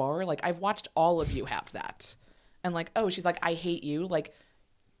meltdown at a bar. Like, I've watched all of you have that. And like, oh, she's like, I hate you. Like,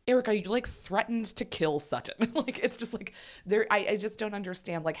 Erica, you like threatened to kill Sutton. Like, it's just like, I just don't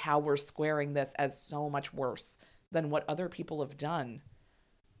understand like how we're squaring this as so much worse than what other people have done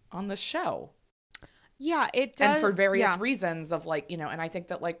on the show. yeah, it does. And for various reasons of like, and I think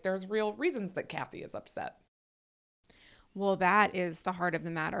that like there's real reasons that Kathy is upset. Well, that is the heart of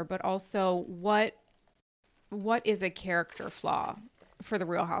the matter, but also what is a character flaw for the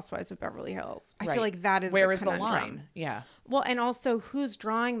Real Housewives of Beverly Hills? I feel like that is where the is the conundrum. line? Yeah. Well, and also who's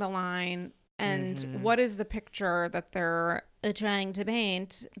drawing the line and what is the picture that they're trying to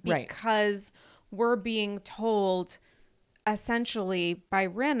paint? Because we're being told essentially by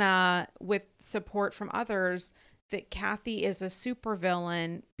Rinna with support from others that Kathy is a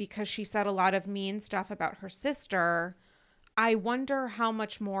supervillain because she said a lot of mean stuff about her sister. I wonder how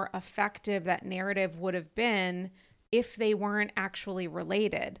much more effective that narrative would have been if they weren't actually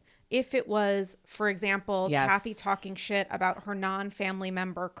related. If it was, for example, Kathy talking shit about her non-family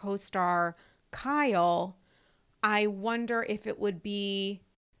member co-star Kyle, I wonder if it would be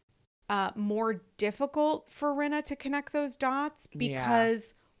more difficult for Rinna to connect those dots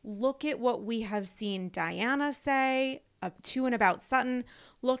because look at what we have seen Diana say to and about Sutton.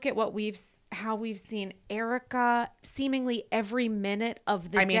 Look at what how we've seen Erica seemingly every minute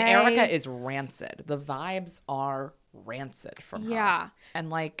of the day. I mean, Erica is rancid. The vibes are rancid from her. Yeah. And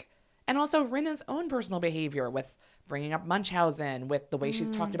like, and also Rinna's own personal behavior with bringing up Munchausen, with the way she's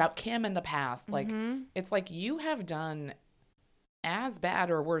talked about Kim in the past. Like, it's like you have done as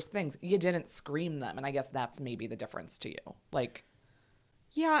bad or worse things. You didn't scream them. And I guess that's maybe the difference to you. Like,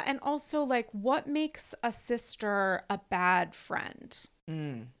 Yeah, and also, like, what makes a sister a bad friend?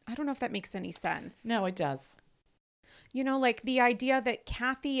 I don't know if that makes any sense. no, it does. You know, like the idea that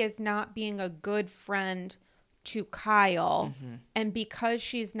Kathy is not being a good friend to Kyle, and because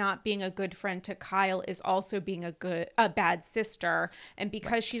she's not being a good friend to Kyle is also being a bad sister, and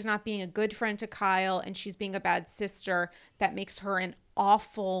because she's not being a good friend to Kyle and she's being a bad sister, that makes her an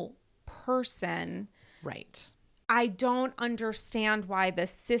awful person. Right. I don't understand why the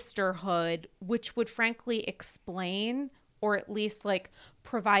sisterhood, which would frankly explain or at least like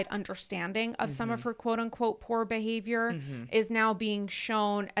provide understanding of some of her quote unquote poor behavior, is now being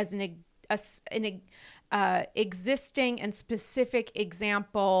shown as an existing and specific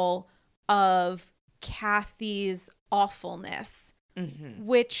example of Kathy's awfulness,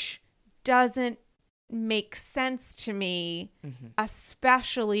 which doesn't make sense to me,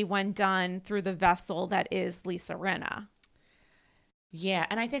 especially when done through the vessel that is Lisa Rinna. Yeah,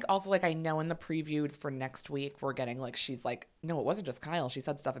 and I think also, like, I know in the preview for next week, we're getting, like, she's like, no, it wasn't just Kyle. She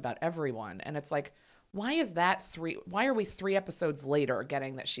said stuff about everyone. And it's like, why are we 3 episodes later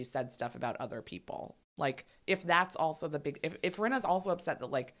getting that she said stuff about other people? Like, if that's also the big, if Rinna's also upset that,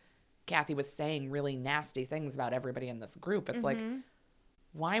 like, Kathy was saying really nasty things about everybody in this group, it's like,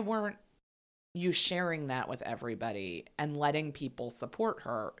 why weren't you sharing that with everybody and letting people support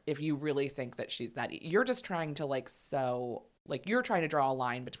her if you really think that she's that? You're just trying to, like, you're trying to draw a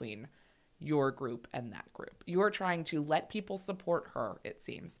line between your group and that group. You're trying to let people support her, it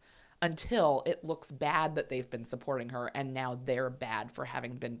seems, until it looks bad that they've been supporting her and now they're bad for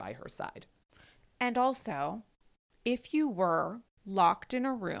having been by her side. And also, if you were locked in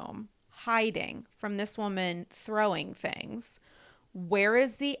a room hiding from this woman throwing things, where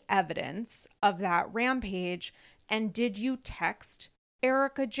is the evidence of that rampage? And did you text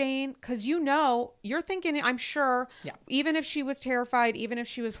Erika Jayne? Because you're thinking, I'm sure, even if she was terrified, even if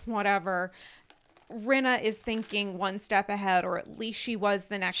she was whatever, Rinna is thinking one step ahead, or at least she was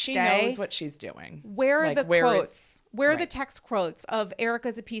the next day. She knows what she's doing. Where are the quotes? Where are the text quotes of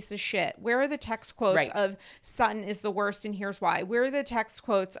Erika's a piece of shit? Where are the text quotes of Sutton is the worst and here's why? Where are the text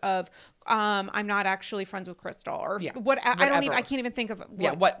quotes of I'm not actually friends with Crystal, or what? I can't even think of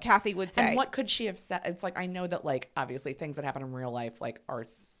what Kathy would say. And what could she have said? It's like, I know that, like, obviously things that happen in real life, like, are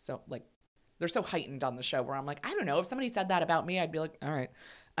so, like, they're so heightened on the show where I'm like, I don't know, if somebody said that about me, I'd be like, all right.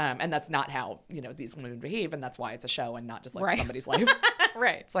 And that's not how, these women behave. And that's why it's a show and not just like somebody's life.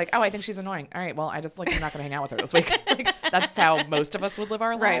 Right. It's like, oh, I think she's annoying. All right, well, I just, like, I'm not going to hang out with her this week. Like, that's how most of us would live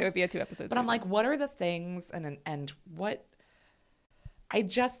our lives. Right. It would be a 2 episodes. But I'm like, what are the things and what I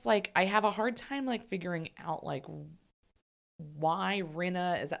just, like, I have a hard time, like, figuring out, like, why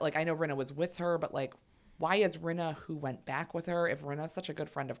Rinna is that, like, I know Rinna was with her, but, like, why is Rinna who went back with her? If Rinna's such a good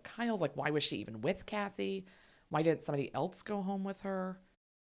friend of Kyle's, like, why was she even with Kathy? Why didn't somebody else go home with her?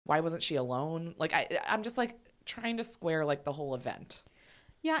 Why wasn't she alone? Like, I'm just, like, trying to square, like, the whole event.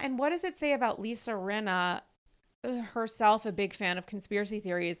 Yeah, and what does it say about Lisa Rinna, herself a big fan of conspiracy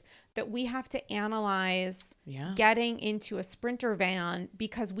theories, that we have to analyze getting into a Sprinter van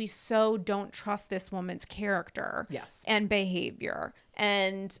because we so don't trust this woman's character and behavior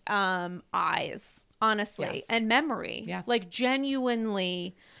and eyes, honestly, and memory. Yes. Like,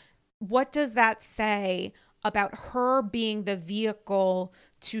 genuinely, what does that say about her being the vehicle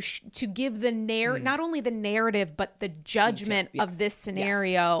to give the not only the narrative but the judgment of this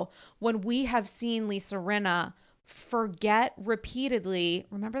scenario, when we have seen Lisa Rinna forget repeatedly?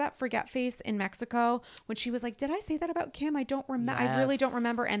 Remember that forget face in Mexico when she was like, did I say that about Kim? I don't remember. I really don't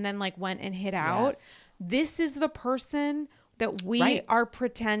remember. And then, like, went and hid out. This is the person that we are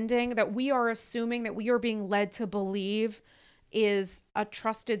pretending, that we are assuming, that we are being led to believe is a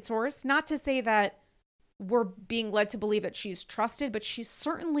trusted source. Not to say that we're being led to believe that she's trusted, but she's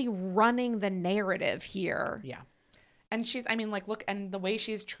certainly running the narrative here. Yeah. And she's, I mean, like, look, and the way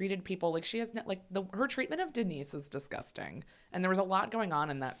she's treated people, like, she has, like, her treatment of Denise is disgusting. And there was a lot going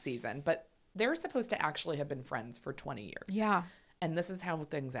on in that season, but they're supposed to actually have been friends for 20 years. Yeah. And this is how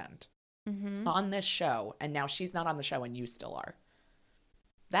things end on this show. And now she's not on the show and you still are.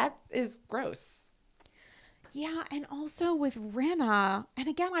 That is gross. Yeah, and also with Rinna, and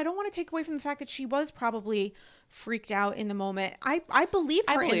again, I don't want to take away from the fact that she was probably freaked out in the moment. I believe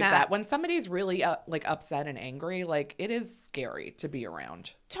her in that. When somebody's really like upset and angry, like, it is scary to be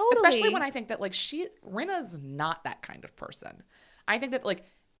around. Totally. Especially when I think that, like, Rinna's not that kind of person. I think that, like,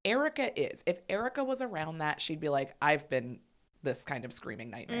 Erika is. If Erika was around that, she'd be like, I've been this kind of screaming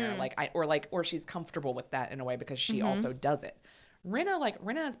nightmare. Or she's comfortable with that in a way because she also does it.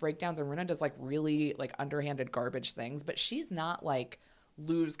 Rinna has breakdowns and Rinna does like really like underhanded garbage things, but she's not like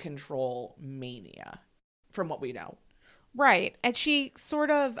lose control mania from what we know. Right. And she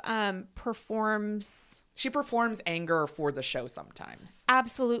sort of performs. She performs anger for the show sometimes.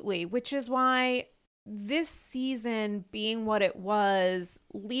 Absolutely. Which is why this season, being what it was,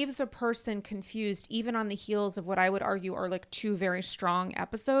 leaves a person confused, even on the heels of what I would argue are like 2 very strong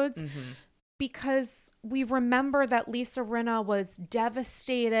episodes. Because we remember that Lisa Rinna was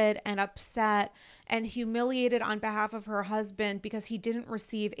devastated and upset and humiliated on behalf of her husband because he didn't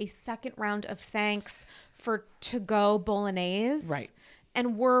receive a second round of thanks for to-go bolognese. Right.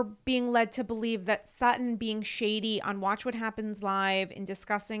 And we're being led to believe that Sutton being shady on Watch What Happens Live and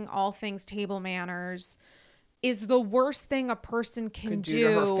discussing all things table manners is the worst thing a person can do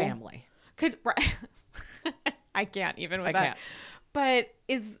to her family. Right. I can't even with I that. can't. But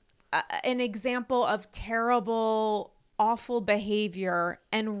is an example of terrible, awful behavior,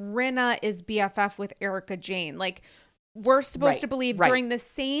 and Rinna is BFF with Erica Jane. Like, we're supposed to believe during the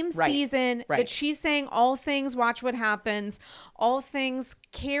same season that she's saying all things Watch What Happens, all things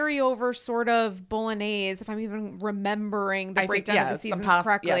carry over sort of bolognese, if I'm even remembering the breakdown of the seasons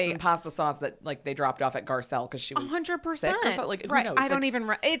correctly. Yeah, some pasta sauce that like they dropped off at Garcelle because she was 100%. sick or something. Like, right. Who knows? I don't even,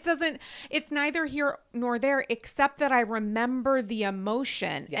 it's neither here nor there, except that I remember the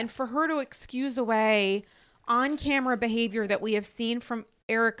emotion. Yes. And for her to excuse away on camera behavior that we have seen from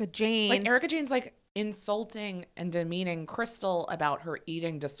Erica Jane. Like Erica Jane's like insulting and demeaning Crystal about her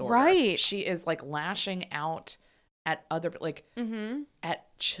eating disorder. Right. She is like lashing out at other like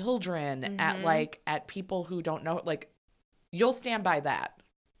at children, at people who don't know. Like, you'll stand by that.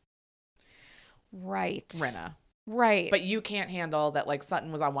 Right. Rinna. Right. But you can't handle that like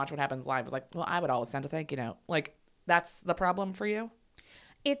Sutton was on Watch What Happens Live was like, well, I would always send a thank you note. Like, that's the problem for you?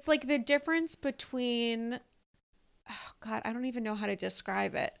 It's like the difference between, oh God, I don't even know how to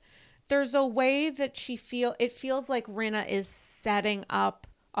describe it. There's a way that it feels like Rinna is setting up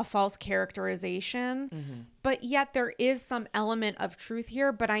a false characterization, but yet there is some element of truth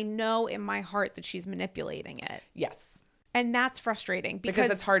here, but I know in my heart that she's manipulating it. Yes. And that's frustrating because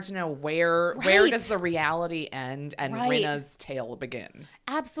it's hard to know where does the reality end and Rinna's tale begin.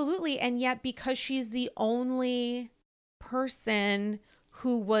 Absolutely. And yet because she's the only person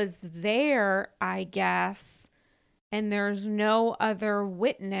who was there, I guess, and there's no other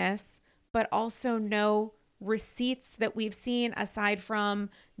witness, but also no receipts that we've seen aside from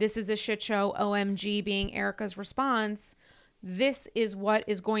this is a shit show, OMG being Erica's response. This is what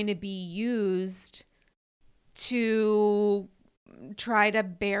is going to be used to try to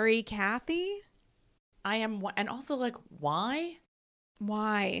bury Kathy. And also like, why?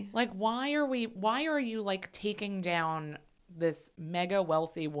 Why? Like, why are you like taking down this mega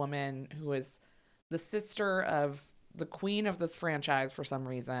wealthy woman who is the sister of the queen of this franchise for some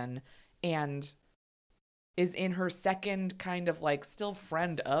reason and is in her second kind of like still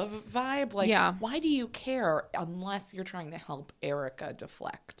friend of vibe? Like, why do you care unless you're trying to help Erica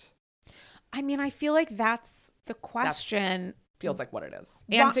deflect? I mean, I feel like that's the question. Feels like what it is.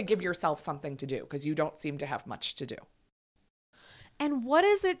 And to give yourself something to do because you don't seem to have much to do. And what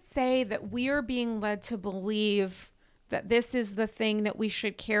does it say that we are being led to believe that this is the thing that we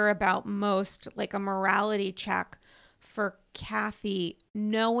should care about most, like a morality check for Kathy,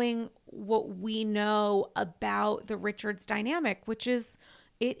 knowing what we know about the Richards dynamic, which is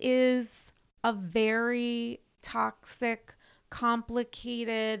it is a very toxic,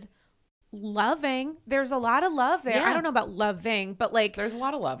 complicated, loving. There's a lot of love there. Yeah. I don't know about loving, but like there's a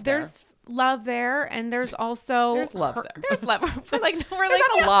lot of love there. There's love there, and there's also there's love there. There's love. We're there's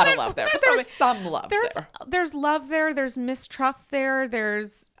not a lot of love there, but there's some love there. There's love there. There's mistrust there.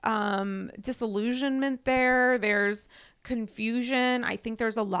 There's disillusionment there. There's confusion. I think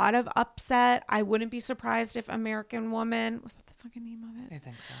there's a lot of upset. I wouldn't be surprised if American Woman, was that the fucking name of it? I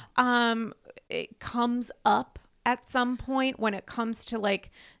think so. It comes up at some point when it comes to like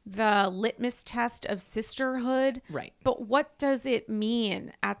the litmus test of sisterhood. Right. But what does it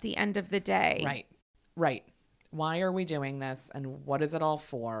mean at the end of the day? Right. Why are we doing this and what is it all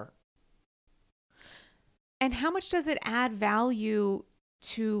for? And how much does it add value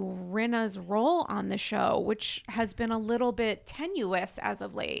to Rinna's role on the show, which has been a little bit tenuous as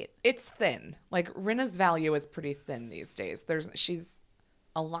of late? It's thin. Like Rinna's value is pretty thin these days. She's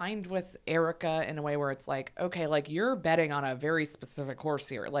aligned with Erica in a way where it's like, okay, like you're betting on a very specific horse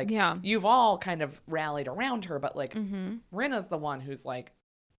here. Like you've all kind of rallied around her, but like Rinna's the one who's like,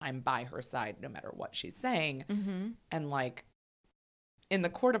 I'm by her side no matter what she's saying. And like in the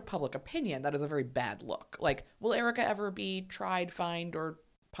court of public opinion, that is a very bad look. Like, will Erica ever be tried, fined, or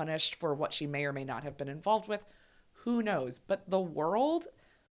punished for what she may or may not have been involved with? who knows? But the world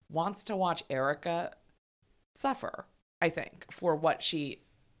wants to watch Erica suffer, I think, for what she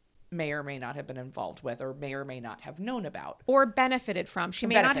may or may not have been involved with or may not have known about. Or benefited from. She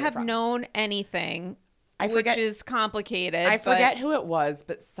may not have known anything, which is complicated. I forget who it was,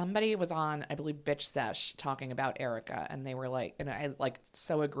 but somebody was on, I believe, Bitch Sesh talking about Erica. And they were like, and I like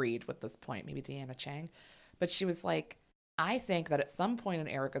so agreed with this point, maybe Deanna Chang. But she was like, I think that at some point in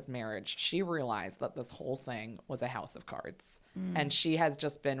Erica's marriage, she realized that this whole thing was a house of cards. And she has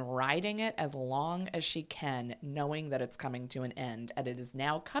just been riding it as long as she can, knowing that it's coming to an end. And it is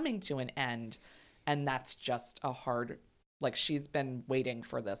now coming to an end. And that's just a hard, like, she's been waiting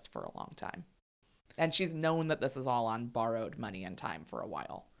for this for a long time. And she's known that this is all on borrowed money and time for a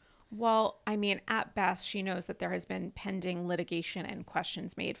while. Well, I mean, at best, she knows that there has been pending litigation and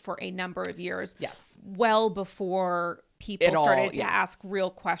questions made for a number of years. Yes. Well before people started to ask real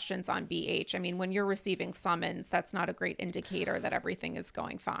questions on BH. I mean, when you're receiving summons, that's not a great indicator that everything is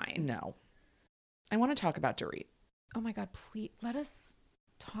going fine. No. I want to talk about Dorit. Oh my God, please let us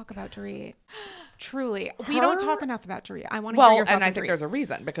talk about Dorit. Truly. We don't talk enough about Dorit. I want to hear your thoughts and I on think Dorit. there's a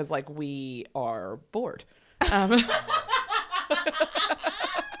reason, because like we are bored.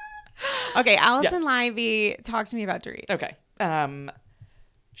 Okay, Allison Livy, talk to me about Dorit. Okay.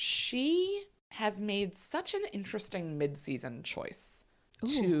 She has made such an interesting mid-season choice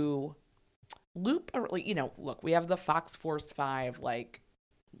to loop, look, we have the Fox Force 5, like,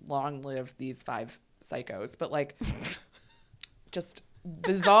 long live these 5 psychos, but like just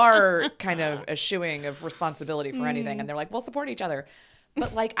bizarre kind of eschewing of responsibility for anything. And they're like, we'll support each other.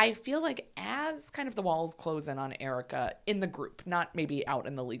 But like, I feel like as kind of the walls close in on Erica in the group, not maybe out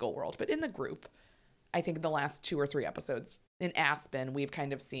in the legal world, but in the group, I think in the last 2 or 3 episodes in Aspen, we've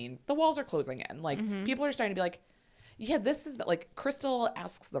kind of seen the walls are closing in. Like people are starting to be like, yeah, this is like Crystal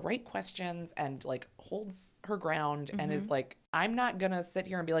asks the right questions and like holds her ground and is like, I'm not going to sit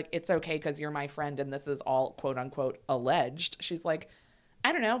here and be like, it's okay because you're my friend and this is all quote unquote alleged. She's like,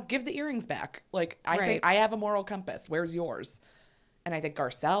 I don't know, give the earrings back. Like, I think I have a moral compass. Where's yours? And I think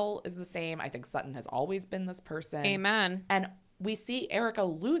Garcelle is the same. I think Sutton has always been this person. Amen. And we see Erica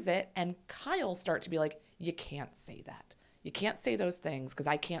lose it and Kyle start to be like, you can't say that. You can't say those things because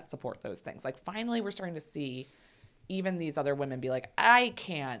I can't support those things. Like finally we're starting to see even these other women be like, I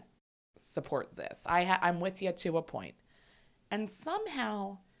can't support this. I'm with you to a point. And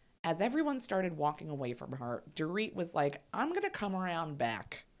somehow as everyone started walking away from her, Dorit was like, I'm going to come around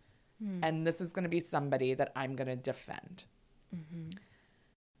back and this is going to be somebody that I'm going to defend.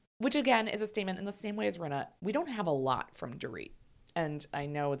 Which again is a statement in the same way as Rinna. We don't have a lot from Dorit. And I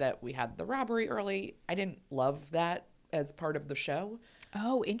know that we had the robbery early. I didn't love that as part of the show.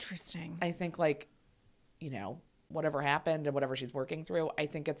 Oh, interesting. I think like, whatever happened and whatever she's working through, I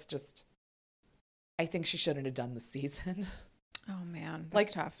think she shouldn't have done the season. Oh man, that's like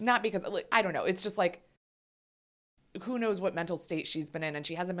tough. Not because like, I don't know. It's just like, who knows what mental state she's been in, and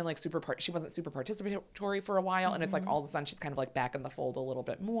she hasn't been like she wasn't super participatory for a while, and it's like all of a sudden she's kind of like back in the fold a little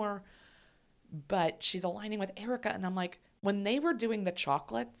bit more, but she's aligning with Erica, and I'm like, when they were doing the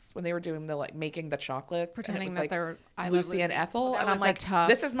chocolates, when they were doing the like making the chocolates, pretending and that like they're Lucy and Ethel, and I'm like,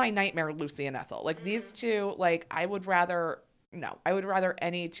 this is my nightmare, Lucy and Ethel. Like these two, like I would rather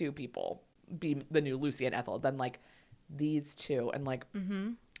any 2 people be the new Lucy and Ethel than like these 2, and like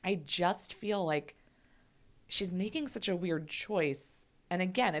I just feel like she's making such a weird choice. And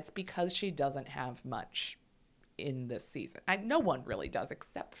again, it's because she doesn't have much in this season. No one really does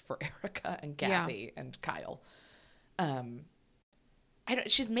except for Erica and Kathy and Kyle.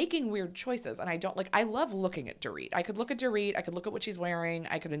 She's making weird choices. And I love looking at Dorit. I could look at Dorit. I could look at what she's wearing.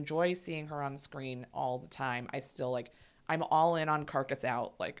 I could enjoy seeing her on screen all the time. I still I'm all in on Carcass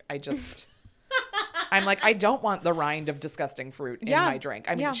Out. Like I just... I'm like, I don't want the rind of disgusting fruit in my drink.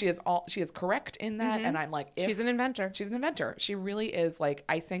 I mean, she is correct in that. And I'm like, she's an inventor. She's an inventor. She really is. Like,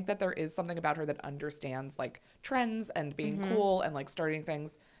 I think that there is something about her that understands like trends and being cool and like starting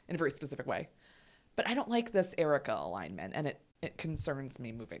things in a very specific way. But I don't like this Erica alignment, and it concerns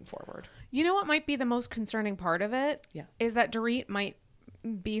me moving forward. You know what might be the most concerning part of it? Yeah. Is that Dorit might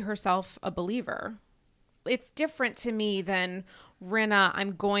be herself a believer. It's different to me than Rinna,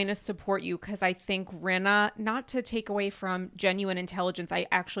 I'm going to support you because I think Rinna, not to take away from genuine intelligence, I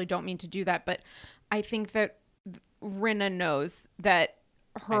actually don't mean to do that, but I think that Rinna knows that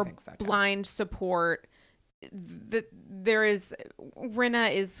her blind support, Rinna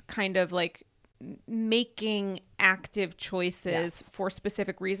is kind of like making active choices for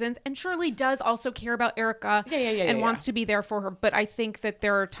specific reasons, and Shirley does also care about Erica and wants to be there for her. But I think that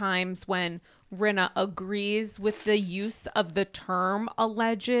there are times when Rinna agrees with the use of the term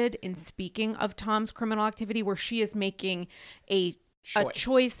alleged in speaking of Tom's criminal activity, where she is making a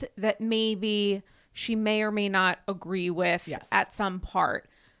choice that maybe she may or may not agree with at some part.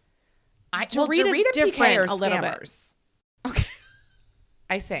 Dorit and PK are a little scammers. bit. Okay.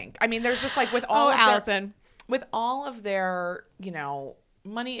 I think. I mean, there's just like with all of Allison. with all of their,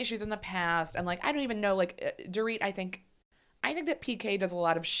 money issues in the past, and like I don't even know, like Dorit, I think that PK does a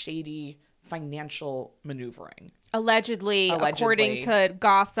lot of shady financial maneuvering. Allegedly, according to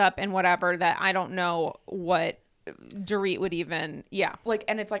gossip and whatever, that I don't know what Dorit would even, like,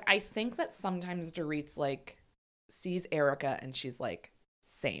 and it's like I think that sometimes Dorit's like sees Erica and she's like,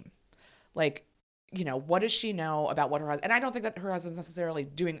 same, like, what does she know about what her husband, and I don't think that her husband's necessarily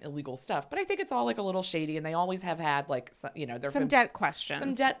doing illegal stuff, but I think it's all like a little shady, and they always have had like, there've some been debt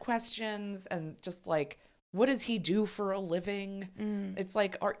questions, and just like, what does he do for a living? It's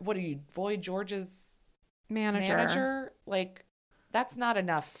like, what are you, Boy George's manager? Like, that's not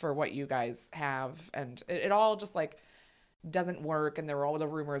enough for what you guys have, and it all just like doesn't work. And there were all the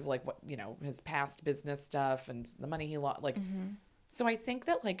rumors like what his past business stuff and the money he lost, like. So I think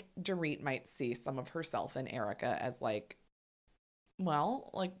that like Dorit might see some of herself in Erica as like, well,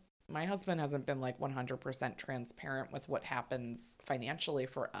 like my husband hasn't been like 100% transparent with what happens financially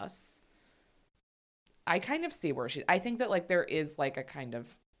for us. I kind of see where I think that like there is like a kind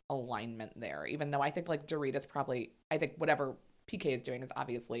of alignment there, even though I think like Dorit is probably, I think whatever PK is doing is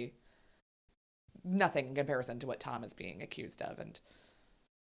obviously nothing in comparison to what Tom is being accused of. And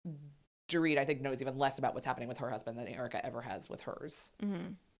Dorit, I think, knows even less about what's happening with her husband than Erica ever has with hers.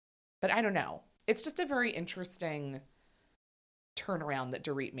 But I don't know. It's just a very interesting turnaround that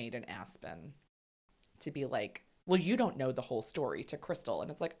Dorit made in Aspen to be like, well, you don't know the whole story, to Crystal.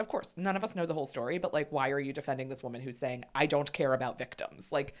 And it's like, of course, none of us know the whole story, but like, why are you defending this woman who's saying, I don't care about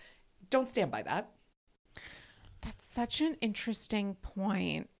victims? Like, don't stand by that. That's such an interesting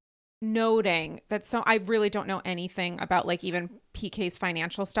point. Noting that, so I really don't know anything about like even PK's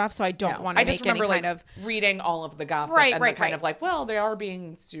financial stuff, so I don't want to make any kind of reading all of the gossip of like, well, they are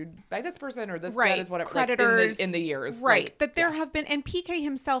being sued by this person or this debt is whatever, creditors, like in the years, right? That there have been, and PK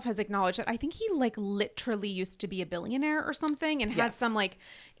himself has acknowledged that I think he like literally used to be a billionaire or something and had some like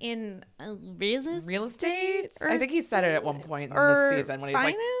in real estate. I think he said it at one point in this season when he's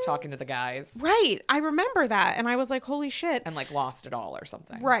like talking to the guys. Right, I remember that, and I was like, holy shit, and like lost it all or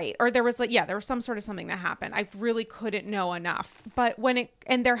something. Right, or there was like there was some sort of something that happened. I really couldn't know enough, but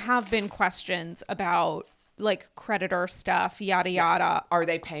and there have been questions about like creditor stuff, yada yada. Are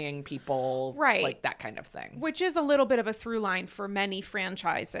they paying people? Right, like that kind of thing, which is a little bit of a through line for many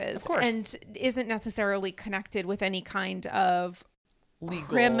franchises, of course, and isn't necessarily connected with any kind of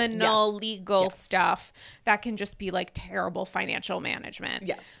legal stuff that can just be like terrible financial management.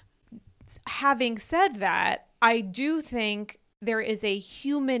 Yes. Having said that, I do think there is a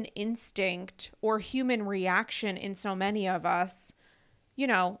human instinct or human reaction in so many of us.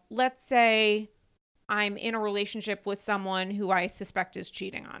 Let's say I'm in a relationship with someone who I suspect is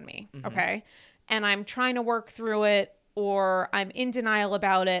cheating on me, okay? And I'm trying to work through it, or I'm in denial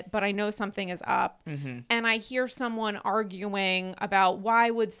about it, but I know something is up. And I hear someone arguing about why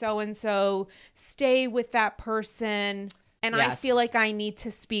would so-and-so stay with that person, and I feel like I need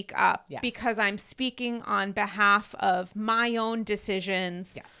to speak up because I'm speaking on behalf of my own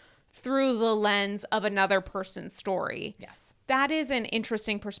decisions through the lens of another person's story. Yes. That is an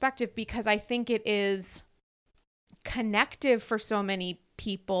interesting perspective because I think it is connective for so many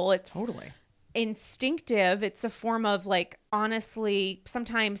people. It's totally instinctive. It's a form of like, honestly,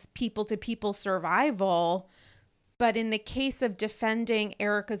 sometimes people to people survival. But in the case of defending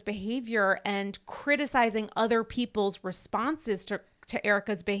Erica's behavior and criticizing other people's responses to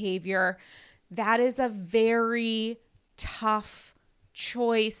Erica's behavior, that is a very tough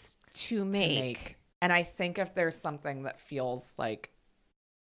choice to make. And I think if there's something that feels like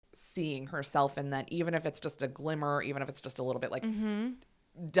seeing herself in that, even if it's just a glimmer, even if it's just a little bit like,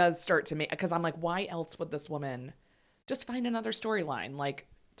 does start to make, because I'm like, why else would this woman just find another storyline? Like,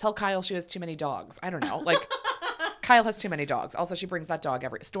 tell Kyle she has too many dogs. I don't know. Like, Kyle has too many dogs. Also, she brings that dog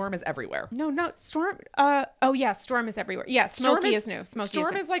Storm is everywhere. No, Storm. Storm is everywhere. Yeah, Smokey is new.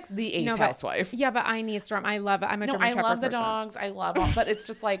 Storm is like the eighth housewife. Yeah, but I need Storm. I love it. I'm a German Shepherd I love the person. dogs. I love all, but it's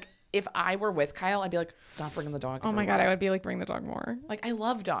just like, if I were with Kyle, I'd be like, stop bringing the dog. Oh my God, I would be like, bring the dog more. Like, I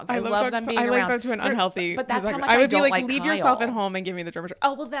love dogs. I love them being around. I like them to an unhealthy. But that's how much I would don't be like, leave Kyle. yourself at home and give me the German Shepherd.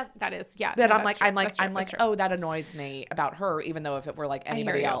 Oh well, that is That I'm like, oh, that annoys me about her, even though if it were like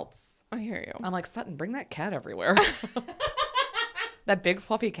anybody else. I hear you. I'm like, Sutton, bring that cat everywhere. That big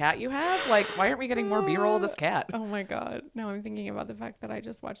fluffy cat you have? Like, why aren't we getting more B-roll of this cat? Oh my God. Now I'm thinking about the fact that I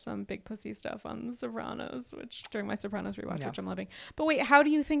just watched some big pussy stuff on The Sopranos, which during my Sopranos rewatch, Yes. which I'm loving. But wait, how do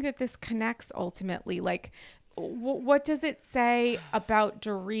you think that this connects ultimately? Like, what does it say about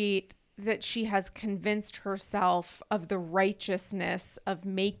Dorit that she has convinced herself of the righteousness of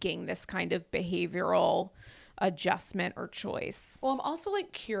making this kind of behavioral adjustment or choice? Well, I'm also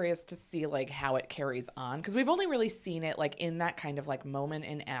like curious to see like how it carries on, because we've only really seen it like in that kind of like moment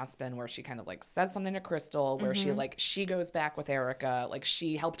in Aspen where she kind of like says something to Crystal, where she goes back with Erica, like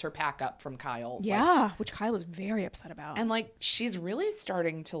she helped her pack up from Kyle's. Yeah, which Kyle was very upset about. And like she's really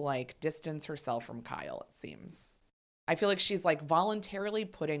starting to like distance herself from Kyle, it seems. I feel like she's like voluntarily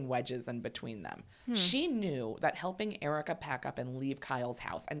putting wedges in between them. She knew that helping Erica pack up and leave Kyle's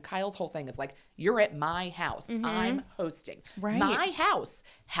house, and Kyle's whole thing is like, you're at my house. I'm hosting. Right. My house.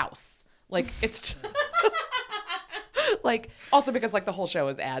 Like it's like also because like the whole show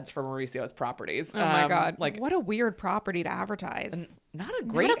is ads for Mauricio's properties. Oh my God. Like what a weird property to advertise. not a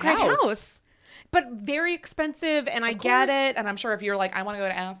great, Not a great house. house. But very expensive, and I Of get course. it. And I'm sure if you're like, I want to go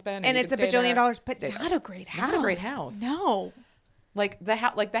to Aspen, And you it's a can stay bajillion there, dollars, but stay there. not a great house. Not a great house. No. Like the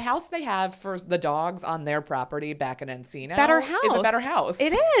house they have for the dogs on their property back in Encino Better house. is a better house.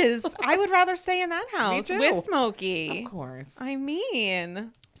 It is. I would rather stay in that house too. with Smokey. Of course. I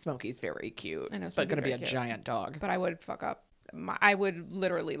mean, Smokey's very cute. I know but Smokey's going to be very a cute. giant dog. but I would fuck up. I would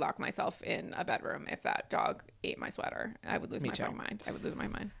literally lock myself in a bedroom if that dog ate my sweater. I would lose my too. fucking mind. I would lose my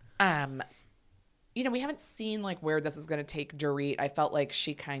mind. You know, we haven't seen like where this is going to take Dorit. I felt like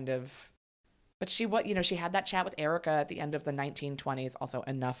she kind of, but she had that chat with Erica at the end of the 1920s. Also,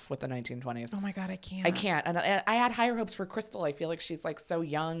 enough with the 1920s. Oh my God, I can't. I can't. And I had higher hopes for Crystal. I feel like she's like so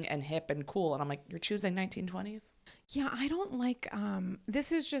young and hip and cool. And I'm like, you're choosing 1920s? Yeah, I don't like,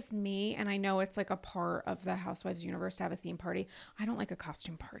 this is just me, and I know it's like a part of the Housewives universe to have a theme party. I don't like a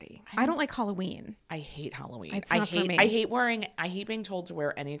costume party. I don't like Halloween. I hate Halloween. It's not for me. I hate being told to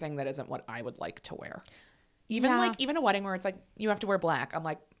wear anything that isn't what I would like to wear. Even Yeah. even a wedding where it's like, you have to wear black. I'm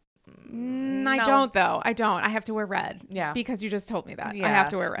like, I no. don't, though. I don't. I have to wear red. Yeah. Because you just told me that. I yeah. have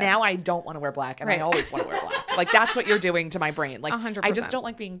to wear red. Now I don't want to wear black, and Right. I always want to wear black. Like that's what you're doing to my brain. Like 100%. I just don't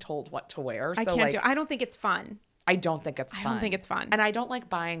like being told what to wear. I So can't like, do it. I don't think it's fun. I don't think it's fun. I don't think it's fun. And I don't like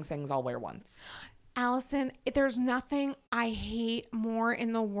buying things I'll wear once. Allison, there's nothing I hate more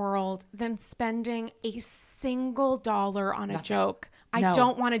in the world than spending a single dollar on a joke. I No.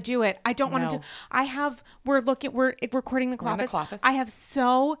 don't want to do it. I don't want to No. do. We're recording the We're in the Cloffice. Cloffice. I have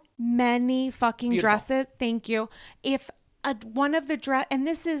so many fucking Beautiful. dresses. Thank you. If one of the dress, and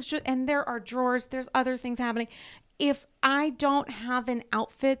this is just, and there are drawers, there's other things happening. If I don't have an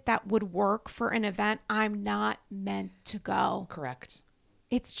outfit that would work for an event, I'm not meant to go. Correct.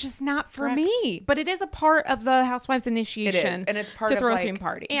 It's just not for Correct. me. But it is a part of the Housewives It initiation. is, and it's part to of throw like, a theme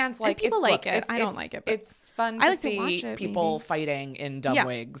party. and like people it's, like look, it. it's- I don't it's- like it. But It's fun I to like to see watch it, people maybe. fighting in dumb Yeah.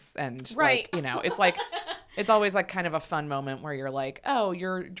 wigs, and Right. like, you know, it's like it's always like kind of a fun moment where you're like, oh,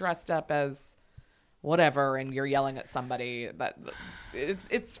 you're dressed up as whatever, and you're yelling at somebody. That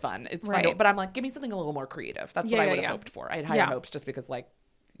it's fun. It's fun. Right. But I'm like, give me something a little more creative. That's Yeah, what I yeah, would have yeah. hoped for. I had higher Yeah. hopes just because like,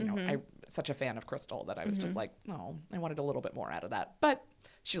 you know, I'm such a fan of Crystal that I was just like, no, I wanted a little bit more out of that. But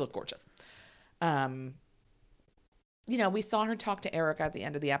she looked gorgeous. You know, we saw her talk to Erica at the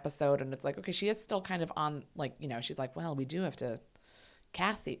end of the episode, and it's like, okay, she is still kind of on, like, you know, she's like, well, we do have to,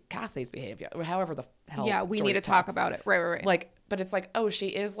 Kathy's behavior, or however the hell. yeah, we Dorit need to talk talks. about it. Right. Like, but it's like, oh, she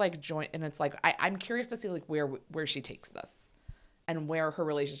is like joint, and it's like, I'm curious to see like where she takes this, and where her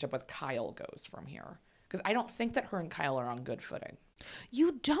relationship with Kyle goes from here, because I don't think that her and Kyle are on good footing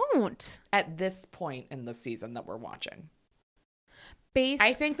You don't. at this point in the season that we're watching. Based,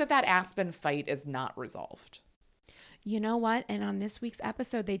 I think that Aspen fight is not resolved. you know what? And on this week's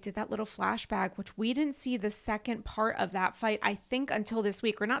episode, they did that little flashback, which we didn't see the second part of that fight, I think, until this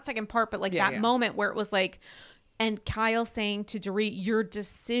week. Or not second part, but like Yeah, that yeah. moment where it was like, and Kyle saying to Dorit, your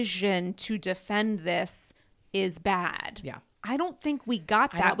decision to defend this is bad. Yeah. I don't think we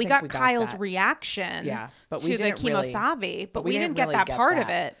got I that. don't We think got we got Kyle's that. reaction Yeah, but to we the didn't really- Kimosabe, but we didn't really get that part of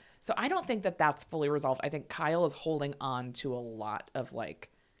that. it. So I don't think that that's fully resolved. I think Kyle is holding on to a lot of like,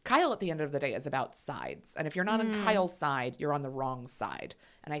 Kyle at the end of the day is about sides. And if you're not on Kyle's side, you're on the wrong side.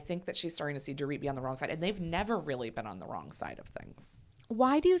 And I think that she's starting to see Dorit be on the wrong side. And they've never really been on the wrong side of things.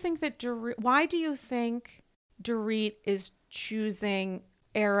 Why do you think Dorit is choosing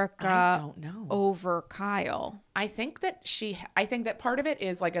Erica I don't know. over Kyle? I think that part of it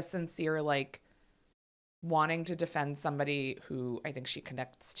is like a sincere, like wanting to defend somebody who I think she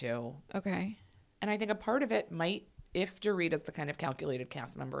connects to. Okay. And I think a part of it might, if Dorit is the kind of calculated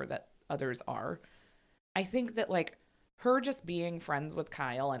cast member that others are, I think that like her just being friends with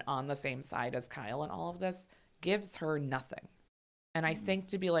Kyle and on the same side as Kyle and all of this gives her nothing. And I think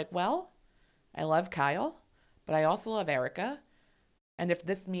to be like, well, I love Kyle, but I also love Erica. And if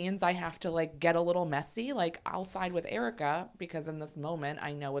this means I have to like get a little messy, like I'll side with Erica because in this moment,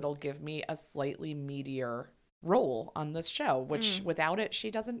 I know it'll give me a slightly meatier role on this show, which without it,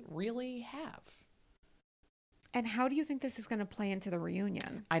 she doesn't really have. And how do you think this is going to play into the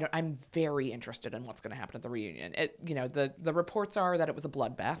reunion? I'm very interested in what's going to happen at the reunion. The reports are that it was a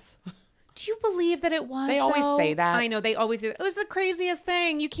bloodbath. Do you believe that it was? They always say that. I know they always do. It was the craziest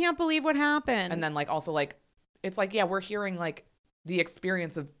thing. You can't believe what happened. And then like also like it's like, yeah, we're hearing like the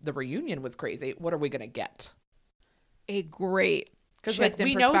experience of the reunion was crazy. What are we going to get? A great Because shift like, in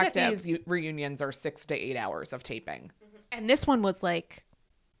we know that perspective. these reunions are 6 to 8 hours of taping. And this one was like,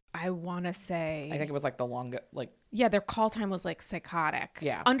 I want to say, I think it was like the longest, like, yeah, their call time was like psychotic.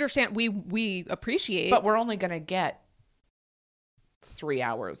 Yeah. Understand? We appreciate, but we're only going to get 3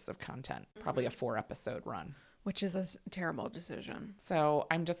 hours of content, probably a 4-episode run. which is a terrible decision. So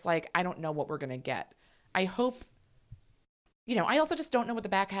I'm just like, I don't know what we're going to get. I hope, I also just don't know what the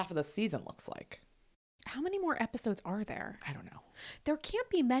back half of the season looks like. How many more episodes are there? I don't know. There can't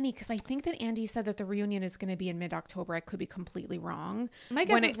be many because I think that Andy said that the reunion is going to be in mid-October. I could be completely wrong. My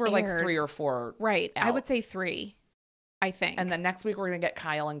guess is we're like 3 or 4. Right. I out. would say 3, I think. And then next week we're going to get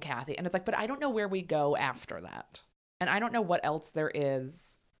Kyle and Kathy. And it's like, but I don't know where we go after that. And I don't know what else there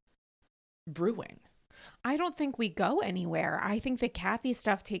is brewing. I don't think we go anywhere. I think the Kathy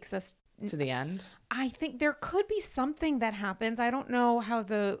stuff takes us To the end? I think there could be something that happens. I don't know how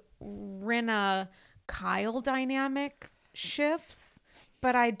the Rinna Kyle dynamic shifts,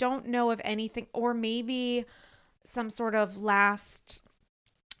 but I don't know of anything, or maybe some sort of last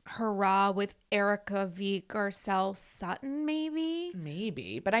hurrah with Erica, V, Garcelle, Sutton, maybe.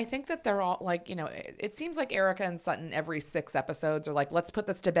 Maybe. But I think that they're all like, it seems like Erica and Sutton every 6 episodes are like, let's put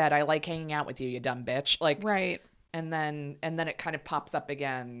this to bed. I like hanging out with you, you dumb bitch. Like, Right. And then it kind of pops up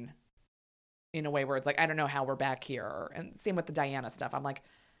again in a way where it's like, I don't know how we're back here. And same with the Diana stuff. I'm like,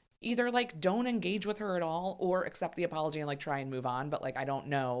 either like don't engage with her at all or accept the apology and like try and move on. But like, I don't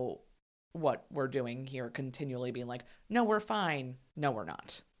know what we're doing here, continually being like, no, we're fine. No, we're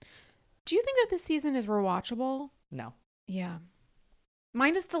not. Do you think that this season is rewatchable? No. Yeah.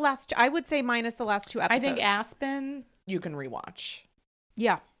 Minus the last, I would say minus the last 2 episodes. I think Aspen, you can rewatch.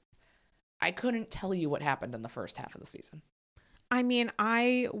 Yeah. I couldn't tell you what happened in the first half of the season. I mean,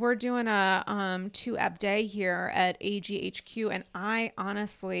 we're doing a 2-ep day here at AGHQ, and I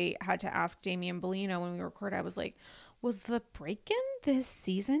honestly had to ask Damian Bellino when we recorded. I was like, was the break-in this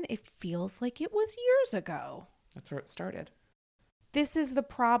season? It feels like it was years ago. That's where it started. This is the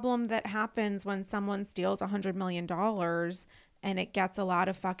problem that happens when someone steals $100 million and it gets a lot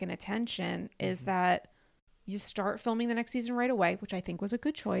of fucking attention, is that you start filming the next season right away, which I think was a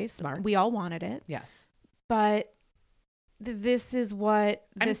good choice. Smart. We all wanted it. Yes. But this is what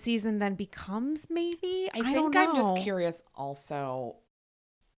the season then becomes, maybe? I think don't know. I'm just curious also,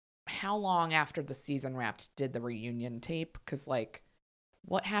 how long after the season wrapped did the reunion tape? Because, like,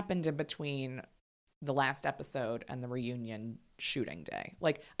 what happened in between the last episode and the reunion shooting day?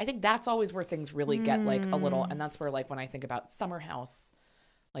 Like, I think that's always where things really get, like, a little, and that's where, like, when I think about Summer House,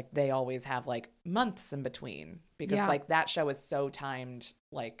 like, they always have, like, months in between. Because, like, that show is so timed,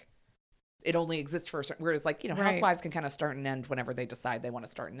 like, it only exists for a certain, whereas like, Right. Housewives can kind of start and end whenever they decide they want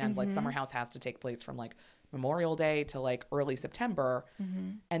to start and end. Like Summer House has to take place from like Memorial Day to like early September,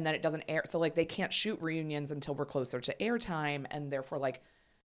 and then it doesn't air. So like they can't shoot reunions until we're closer to airtime, and therefore like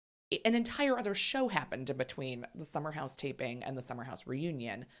an entire other show happened in between the Summer House taping and the Summer House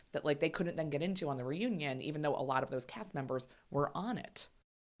reunion that like they couldn't then get into on the reunion, even though a lot of those cast members were on it.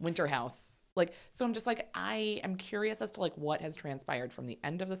 Winter House, like, so I'm just like, I am curious as to like what has transpired from the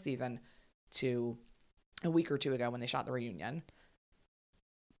end of the season to a week or 2 ago when they shot the reunion.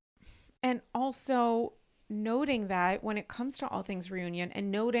 And also noting that when it comes to all things reunion,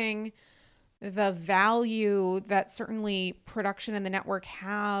 and noting the value that certainly production and the network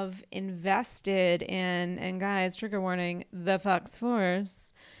have invested in, and guys, trigger warning, the Fox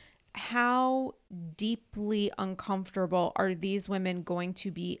Force, how deeply uncomfortable are these women going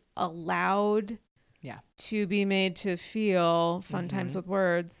to be allowed to be made to feel, fun times with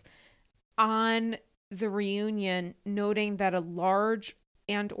words, on the reunion, noting that a large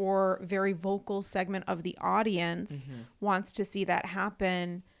and or very vocal segment of the audience wants to see that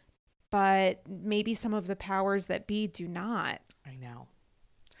happen, but maybe some of the powers that be do not. I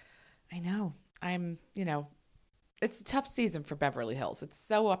know. I'm, it's a tough season for Beverly Hills. It's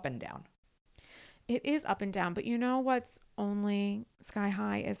so up and down. It is up and down, but you know what's only sky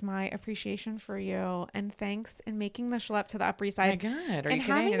high is my appreciation for you and thanks in making the schlep to the Upper East Side. My God, are And you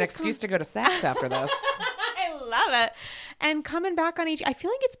having kidding? An this excuse to go to Saks after this. I love it. And coming back on AG, I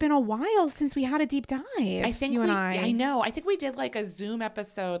feel like it's been a while since we had a deep dive. I think you and I. I know. I think we did like a Zoom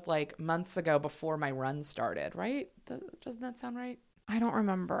episode like months ago before my run started, right? Doesn't that sound right? I don't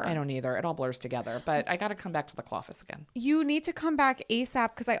remember. I don't either. It all blurs together. But I got to come back to the Clawfus again. You need to come back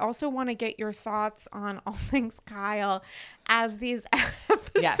ASAP because I also want to get your thoughts on all things Kyle as these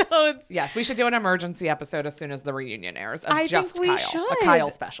episodes. Yes. We should do an emergency episode as soon as the reunion airs of I just think we Kyle. should. A Kyle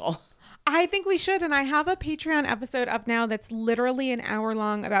special. I think we should. And I have a Patreon episode up now that's literally an hour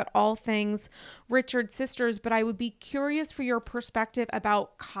long about all things Richard Sisters. But I would be curious for your perspective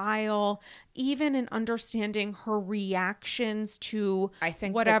about Kyle, even in understanding her reactions to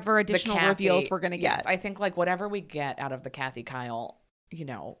whatever additional reveals we're going to get. Yes, I think like whatever we get out of the Kathy Kyle,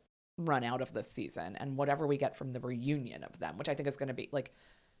 run out of this season and whatever we get from the reunion of them, which I think is going to be like,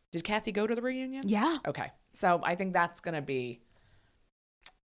 did Kathy go to the reunion? Yeah. Okay. So I think that's going to be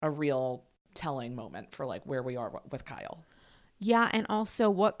a real telling moment for like where we are with Kyle. Yeah, and also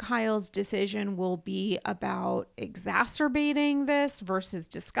what Kyle's decision will be about exacerbating this versus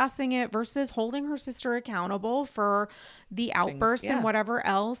discussing it versus holding her sister accountable for the outbursts and whatever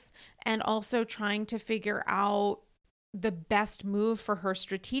else, and also trying to figure out the best move for her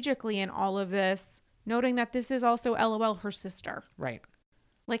strategically in all of this, noting that this is also LOL her sister. Right.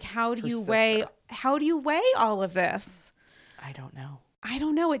 Like how do you weigh all of this? I don't know.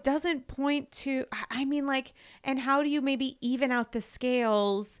 It doesn't point to, and how do you maybe even out the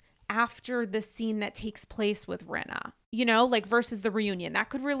scales after the scene that takes place with Rinna, versus the reunion? That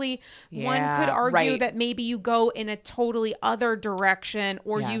could really, one could argue that maybe you go in a totally other direction,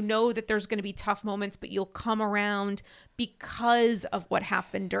 or that there's going to be tough moments, but you'll come around because of what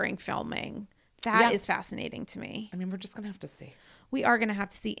happened during filming. That is fascinating to me. I mean, we're just going to have to see. We are going to have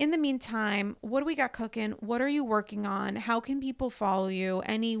to see. In the meantime, what do we got cooking? What are you working on? How can people follow you?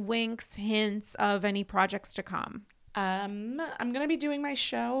 Any winks, hints of any projects to come? I'm going to be doing my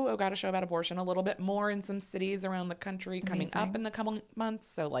show. I've got a show about abortion a little bit more in some cities around the country coming up in the coming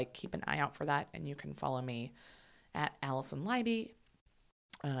months. So like keep an eye out for that. And you can follow me at Allison Leiby.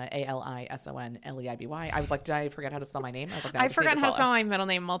 ALISONLEIBY. I was like, did I forget how to spell my name? I was like, no, I forgot how to spell my middle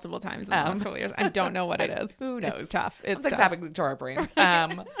name multiple times in the last couple years. I don't know what it is. Who knows? It's tough. It's like tough. tapping to our brains.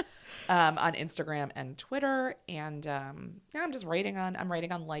 On Instagram and Twitter, and I'm writing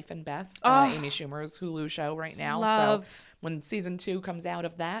on Life and Beth, Amy Schumer's Hulu show right now. So when season 2 comes out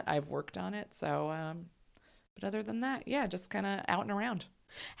of that, I've worked on it. So, but other than that, just kind of out and around.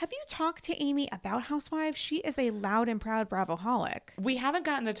 Have you talked to Amy about Housewives? She is a loud and proud Bravoholic. We haven't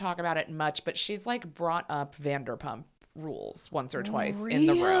gotten to talk about it much, but she's like brought up Vanderpump Rules once or twice in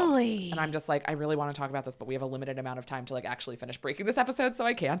the room. And I'm just like, I really want to talk about this, but we have a limited amount of time to like actually finish breaking this episode, so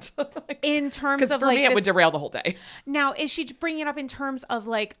I can't. In terms of because for me, it would derail the whole day. Now, is she bringing it up in terms of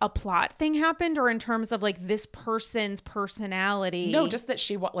like a plot thing happened, or in terms of like this person's personality? No, just that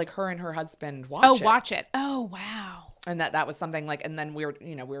she like her and her husband watch it. Oh, wow. And that was something like, and then we were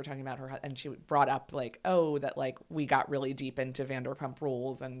talking about her, and she brought up like, that like we got really deep into Vanderpump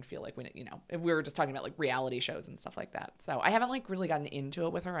Rules and feel like we were just talking about like reality shows and stuff like that. So I haven't like really gotten into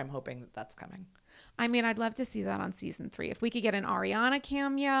it with her. I'm hoping that that's coming. I mean, I'd love to see that on season 3. If we could get an Ariana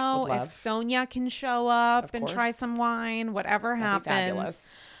cameo, if Sonia can show up and try some wine, whatever happens.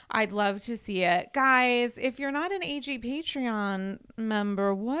 Fabulous. I'd love to see it. Guys, if you're not an AG Patreon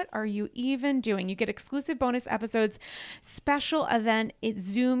member, what are you even doing? You get exclusive bonus episodes, special event,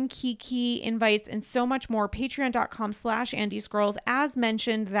 Zoom Kiki invites, and so much more. Patreon.com/AndyScrolls. As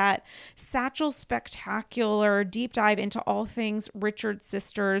mentioned, that Satchel Spectacular deep dive into all things Richard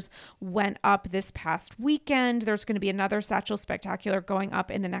Sisters went up this past weekend. There's going to be another Satchel Spectacular going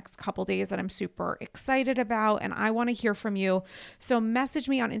up in the next couple days that I'm super excited about, and I want to hear from you. So message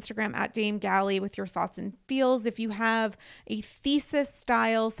me on Instagram at Dame Galley with your thoughts and feels. If you have a thesis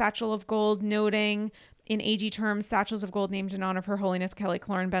style Satchel of Gold noting in AG terms, Satchels of Gold named in honor of Her Holiness Kelly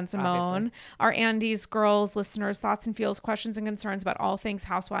Cloran Ben Simone, our Andy's Girls listeners, thoughts and feels, questions and concerns about all things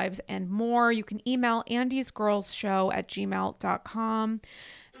Housewives and more, you can email andysgirlsshow@gmail.com.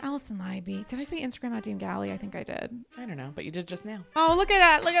 Allison Leiby. Did I say Instagram at Dame Galley? I think I did. I don't know, but you did just now. Oh, look at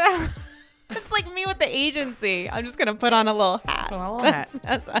that. Look at that. It's like me with the agency. I'm just going to put on a little hat.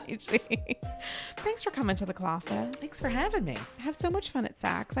 That's IG. Thanks for coming to the Clawfus. Thanks for having me. I have so much fun at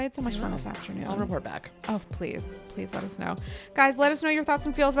Saks. I had so much fun this afternoon. I'll report back. Oh, please. Please let us know. Guys, let us know your thoughts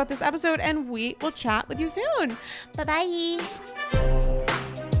and feels about this episode, and we will chat with you soon. Bye-bye.